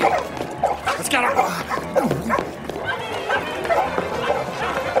get out of here. Let's get out.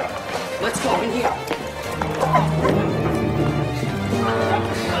 Let's go in here.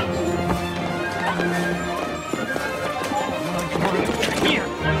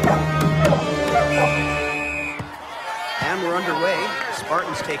 And we're underway. The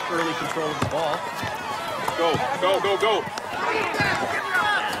Spartans take early control of the ball. Go, go, go, go.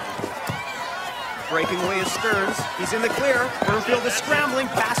 Breaking away is Stearns. He's in the clear. Fernfield is scrambling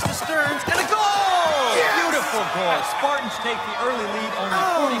past to Stearns. And a goal! Yes! Beautiful goal. Spartans take the early lead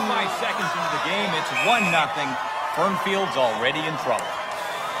only 45 seconds into the game. It's 1-0. Fernfield's already in trouble.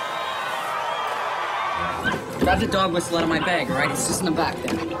 Grab the dog whistle out of my bag, all right? It's just in the back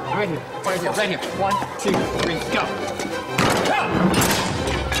there. Right here, right here, right here. 1, 2, 3, go.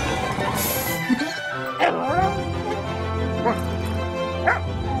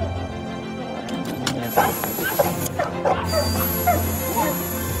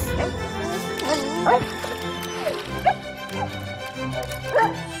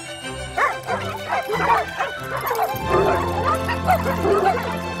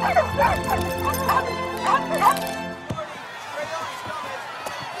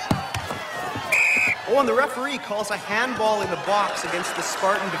 referee calls a handball in the box against the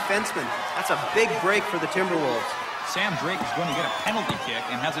Spartan defenseman. That's a big break for the Timberwolves. Sam Drake is going to get a penalty kick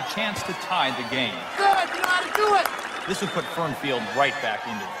and has a chance to tie the game. Good, you know how to do it. This would put Fernfield right back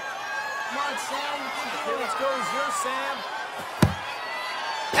into it. Come on, Sam. Okay, let's go. It's yours, Sam.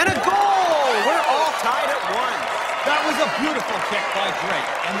 And a goal! We're all tied at 1. That was a beautiful kick by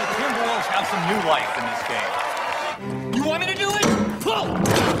Drake, and the Timberwolves have some new life in this game. You want me to do it? Pull!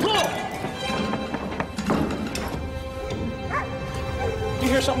 Pull! You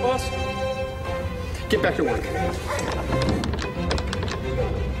hear something, boss? Get back to work.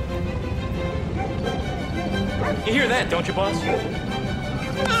 You hear that, don't you, boss?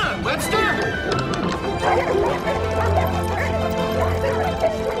 Come on, Webster!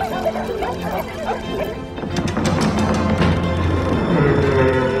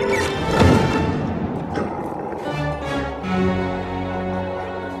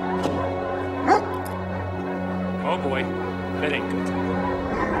 Oh boy, that ain't good.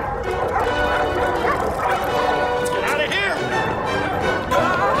 Let's get out of here!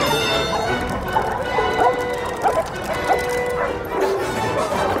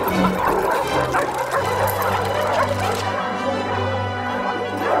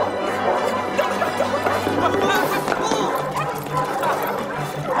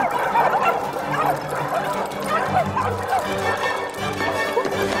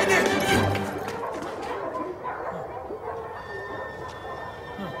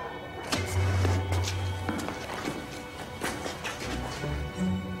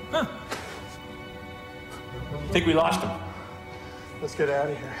 I think we lost him. Let's get out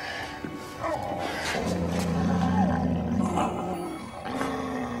of here.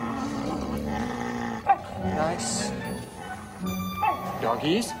 Nice.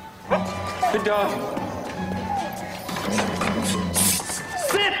 Doggies. Good dog.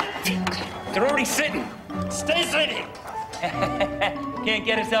 Sit! They're already sitting. Stay sitting. Can't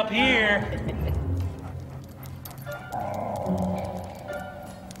get us up here.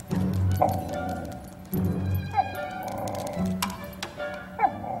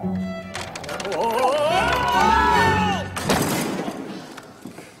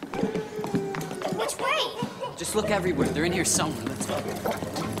 Which way? Just look everywhere. They're in here somewhere. Let's go.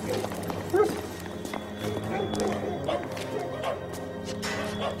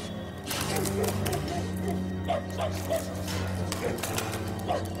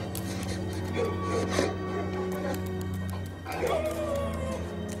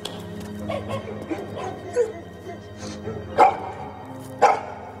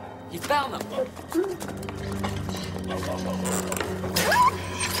 You found them.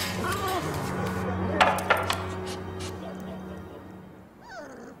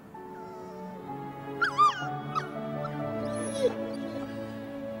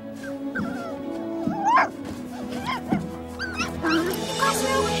 Guys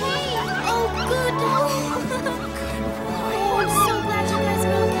are okay. Oh, good. Oh, I'm so glad you guys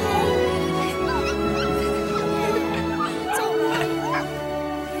are okay. It's all right.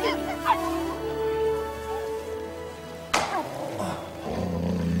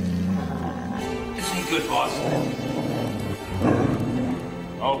 This ain't good, boss.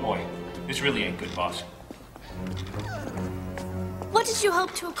 Oh boy, this really ain't good, boss. What did you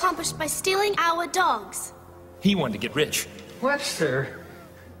hope to accomplish by stealing our dogs? He wanted to get rich. Webster.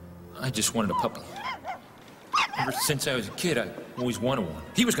 I just wanted a puppy. Ever since I was a kid, I always wanted one.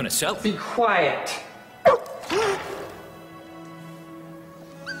 He was going to sell it. Be quiet.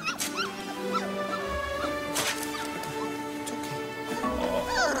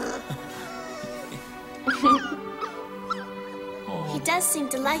 He does seem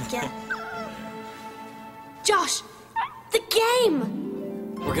to like you. Josh, the game!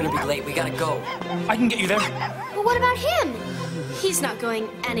 We're gonna be late. We gotta go. I can get you there. But what about him? He's not going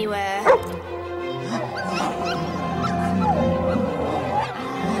anywhere.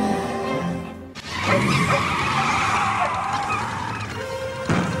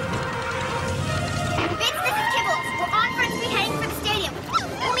 Vince, this is Kibbles. We're on Front Street heading for the stadium.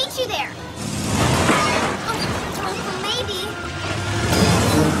 We'll meet you there. Oh, maybe.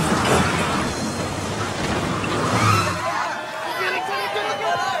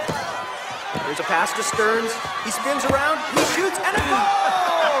 There's a pass to Stearns. He spins around, he shoots, and a goal!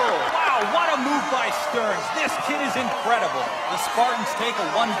 Wow, what a move by Stearns. This kid is incredible. The Spartans take a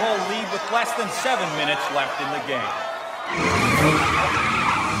one-goal lead with less than 7 minutes left in the game.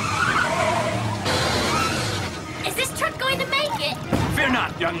 Is this truck going to make it? Fear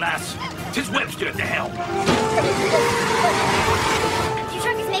not, young lass. 'Tis Webster at the helm. Your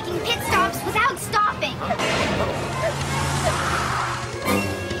truck is making pit stops without stopping.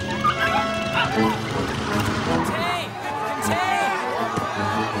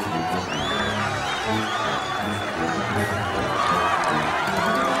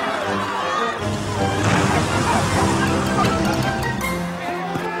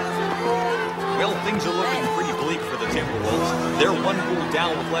 They're 1 goal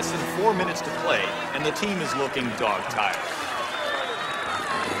down with less than 4 minutes to play, and the team is looking dog-tired.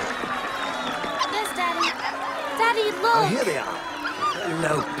 There's Daddy. Daddy, look. Oh, here they are.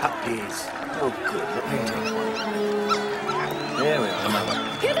 Hello, puppies. Oh, good. Let me There we are.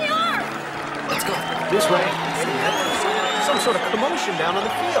 Here they are! Let's go. This way. Some sort of commotion down on the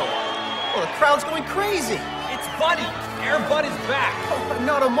field. Well, the crowd's going crazy. It's Buddy. Air Bud is back. Oh,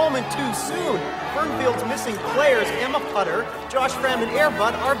 not a moment too soon. Fernfield's missing players, Emma Putter, Josh Fram, and Air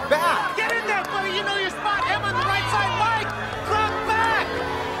Bud are back. Get in there, buddy. You know your spot. Emma on the right side. Mike, drop back.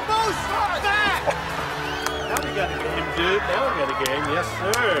 Moose, back. Now we got a game, dude. Now we got a game. Yes,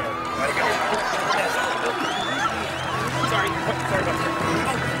 sir. Sorry about that.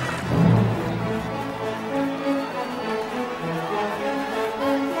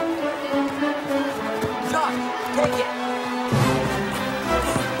 Take it.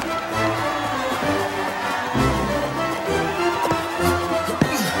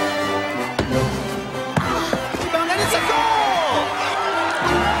 Rebound, and it's a goal!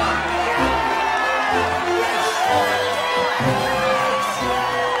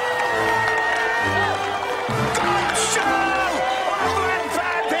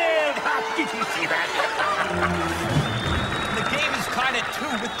 Did you see that? The game is tied at 2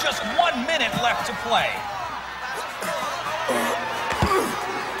 with just 1 minute left to play.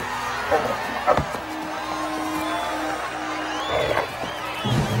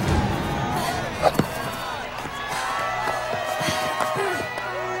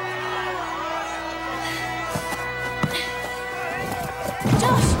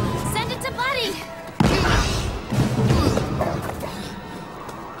 Josh, send it to Buddy.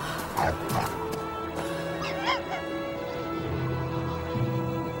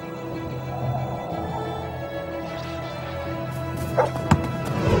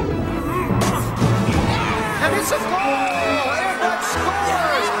 And it's a goal! Air Bud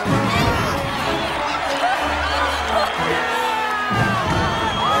scores!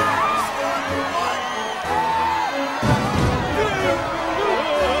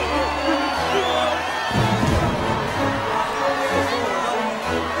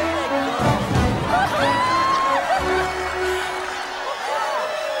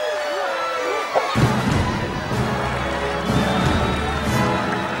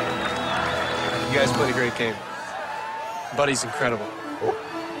 You guys played a great game. Buddy's incredible.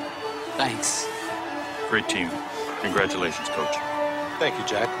 Thanks. Great team. Congratulations, Coach. Thank you,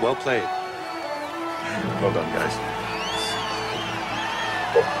 Jack. Well played. Well done, guys.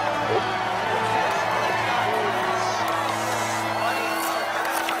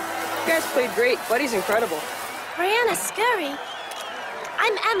 You guys played great. Buddy's incredible. Brianna Scurry.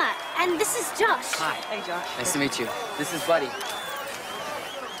 I'm Emma, and this is Josh. Hi. Hey, Josh. Nice to meet you. This is Buddy.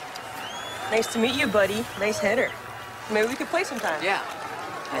 Nice to meet you, Buddy. Nice hitter. Maybe we could play sometime. Yeah.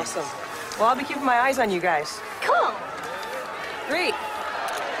 Awesome. Well, I'll be keeping my eyes on you guys. Cool. Great.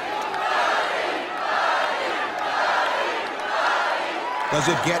 Does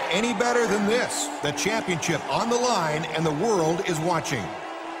it get any better than this? The championship on the line and the world is watching.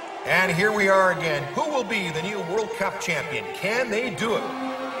 And here we are again. Who will be the new World Cup champion? Can they do it?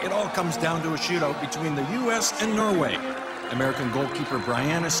 It all comes down to a shootout between the U.S. and Norway. American goalkeeper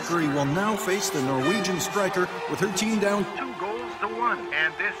Brianna Scurry will now face the Norwegian striker with her team down 2-1,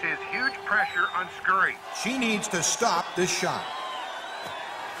 and this is huge pressure on Scurry. She needs to stop this shot.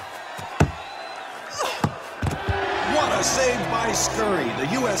 What a save by Scurry. The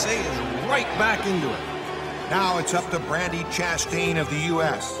USA is right back into it. Now it's up to Brandi Chastain of the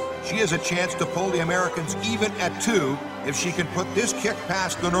U.S. She has a chance to pull the Americans even at 2 if she can put this kick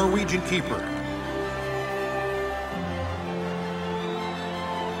past the Norwegian keeper.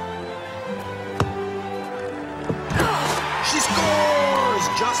 She scores!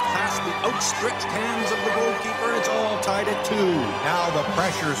 Just past the outstretched hands of the goalkeeper. It's all tied at 2. Now the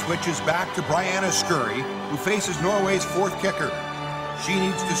pressure switches back to Brianna Scurry, who faces Norway's 4th kicker. She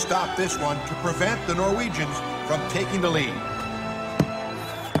needs to stop this one to prevent the Norwegians from taking the lead.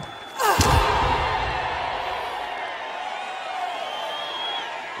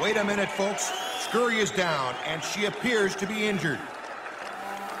 Wait a minute, folks. Scurry is down, and she appears to be injured.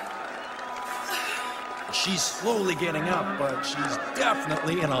 She's slowly getting up, but she's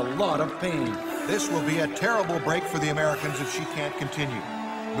definitely in a lot of pain. This will be a terrible break for the Americans if she can't continue.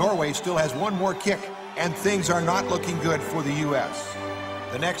 Norway still has one more kick, and things are not looking good for the U.S.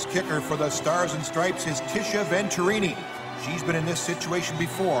 The next kicker for the Stars and Stripes is Tisha Venturini. She's been in this situation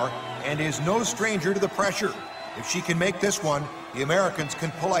before and is no stranger to the pressure. If she can make this one, the Americans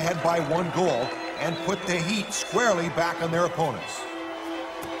can pull ahead by 1 goal and put the heat squarely back on their opponents.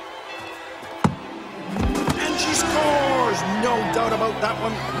 And she scores! There's no doubt about that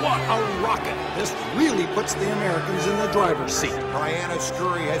one. What a rocket. This really puts the Americans in the driver's seat. Brianna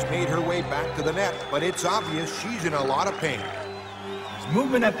Scurry has made her way back to the net, but it's obvious she's in a lot of pain. There's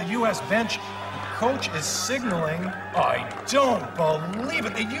movement at the U.S. bench. The coach is signaling. I don't believe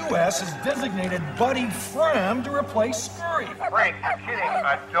it. The U.S. has designated Buddy Fram to replace Scurry. Frank, you're kidding.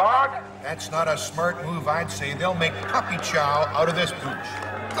 A dog? That's not a smart move, I'd say. They'll make puppy chow out of this pooch.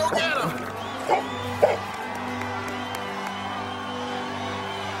 Go get him!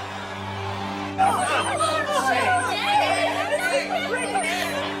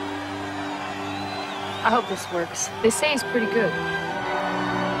 I hope this works. They say he's pretty good.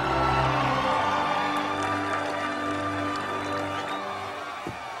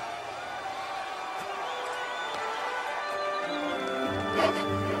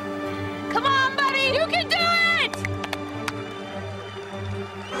 Come on, buddy! You can do it!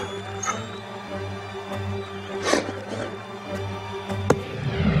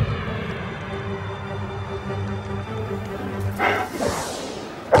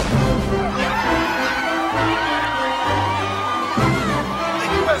 The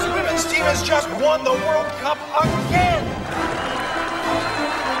U.S. women's team has just won the World Cup again!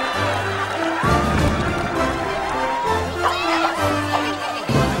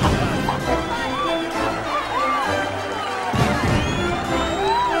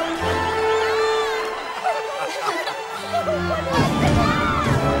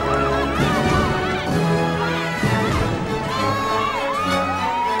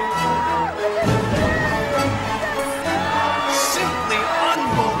 Simply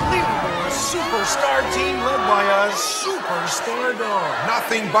unbelievable. A superstar team led by a superstar dog.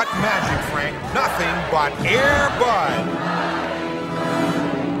 Nothing but magic, Frank. Nothing but Air Bud.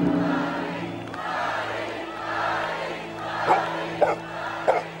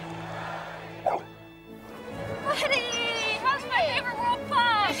 Buddy! How's my favorite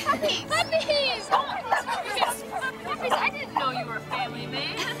World-Pup? Puppies! Puppies! Puppies! I didn't know you were a family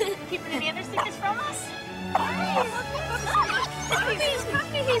man. Keeping any other secrets from us? Puppies! Puppies!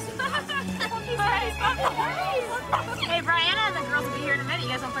 Puppies! Hey, Brianna and the girls will be here in a minute. You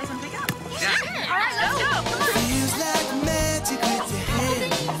guys want to play some pickup? Yeah. All right, let's go. Feels like magic with your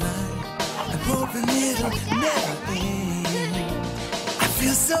hand in mine. I'm hoping it'll never end. I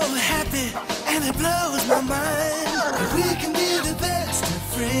feel so happy and it blows my mind that we can be the best of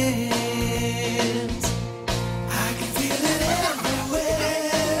friends. I can feel it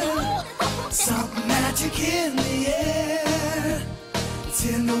everywhere. Some magic in the air. It's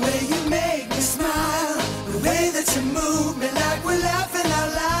in the way you make me smile, the way that you move me like we're laughing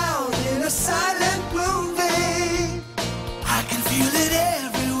out loud in a silent movie. I can feel it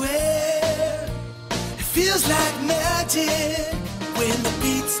everywhere. It feels like magic when the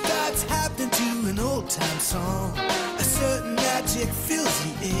beat starts happening to an old time song. A certain magic fills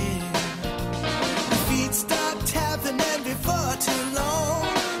the air. The feet start tapping and before too long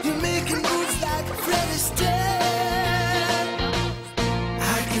you're making moves like Fred Astaire.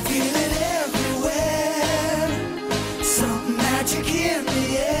 I can feel it everywhere. Some magic in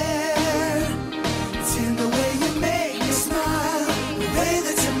the air. It's in the way you make me smile, the way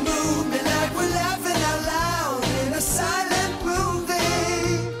that you move me like we're laughing out loud in a silent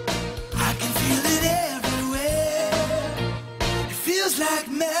movie. I can feel it everywhere. It feels like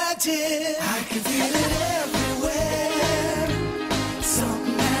magic. I can feel it everywhere. Some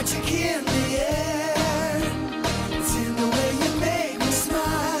magic in the air. It's in the way you make me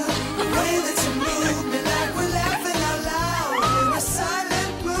smile, the way that you move me like we're laughing out loud in a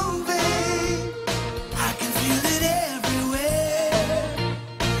silent movie. I can feel it everywhere.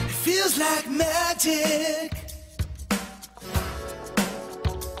 It feels like magic.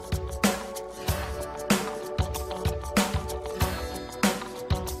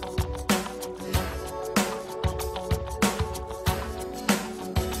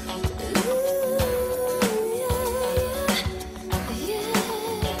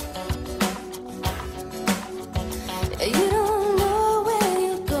 You don't know where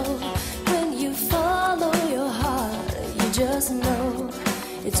you go when you follow your heart. You just know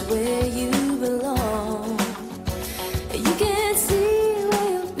it's where you belong. You can't see where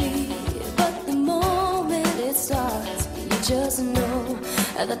you'll be, but the moment it starts, you just know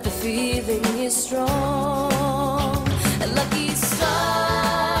that the feeling is strong. Lucky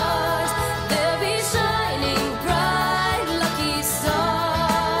stars, they'll be shining bright. Lucky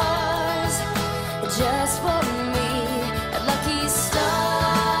stars, just for me. Lucky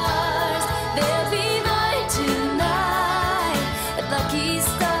stars, they'll be mine tonight. Lucky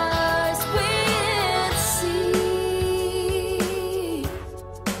stars we'll see.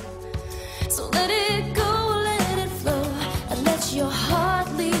 So let it go, let it flow.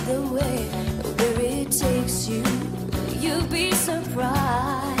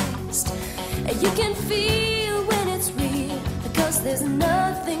 You can feel when it's real, because there's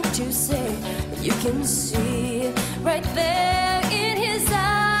nothing to say. You can see right there.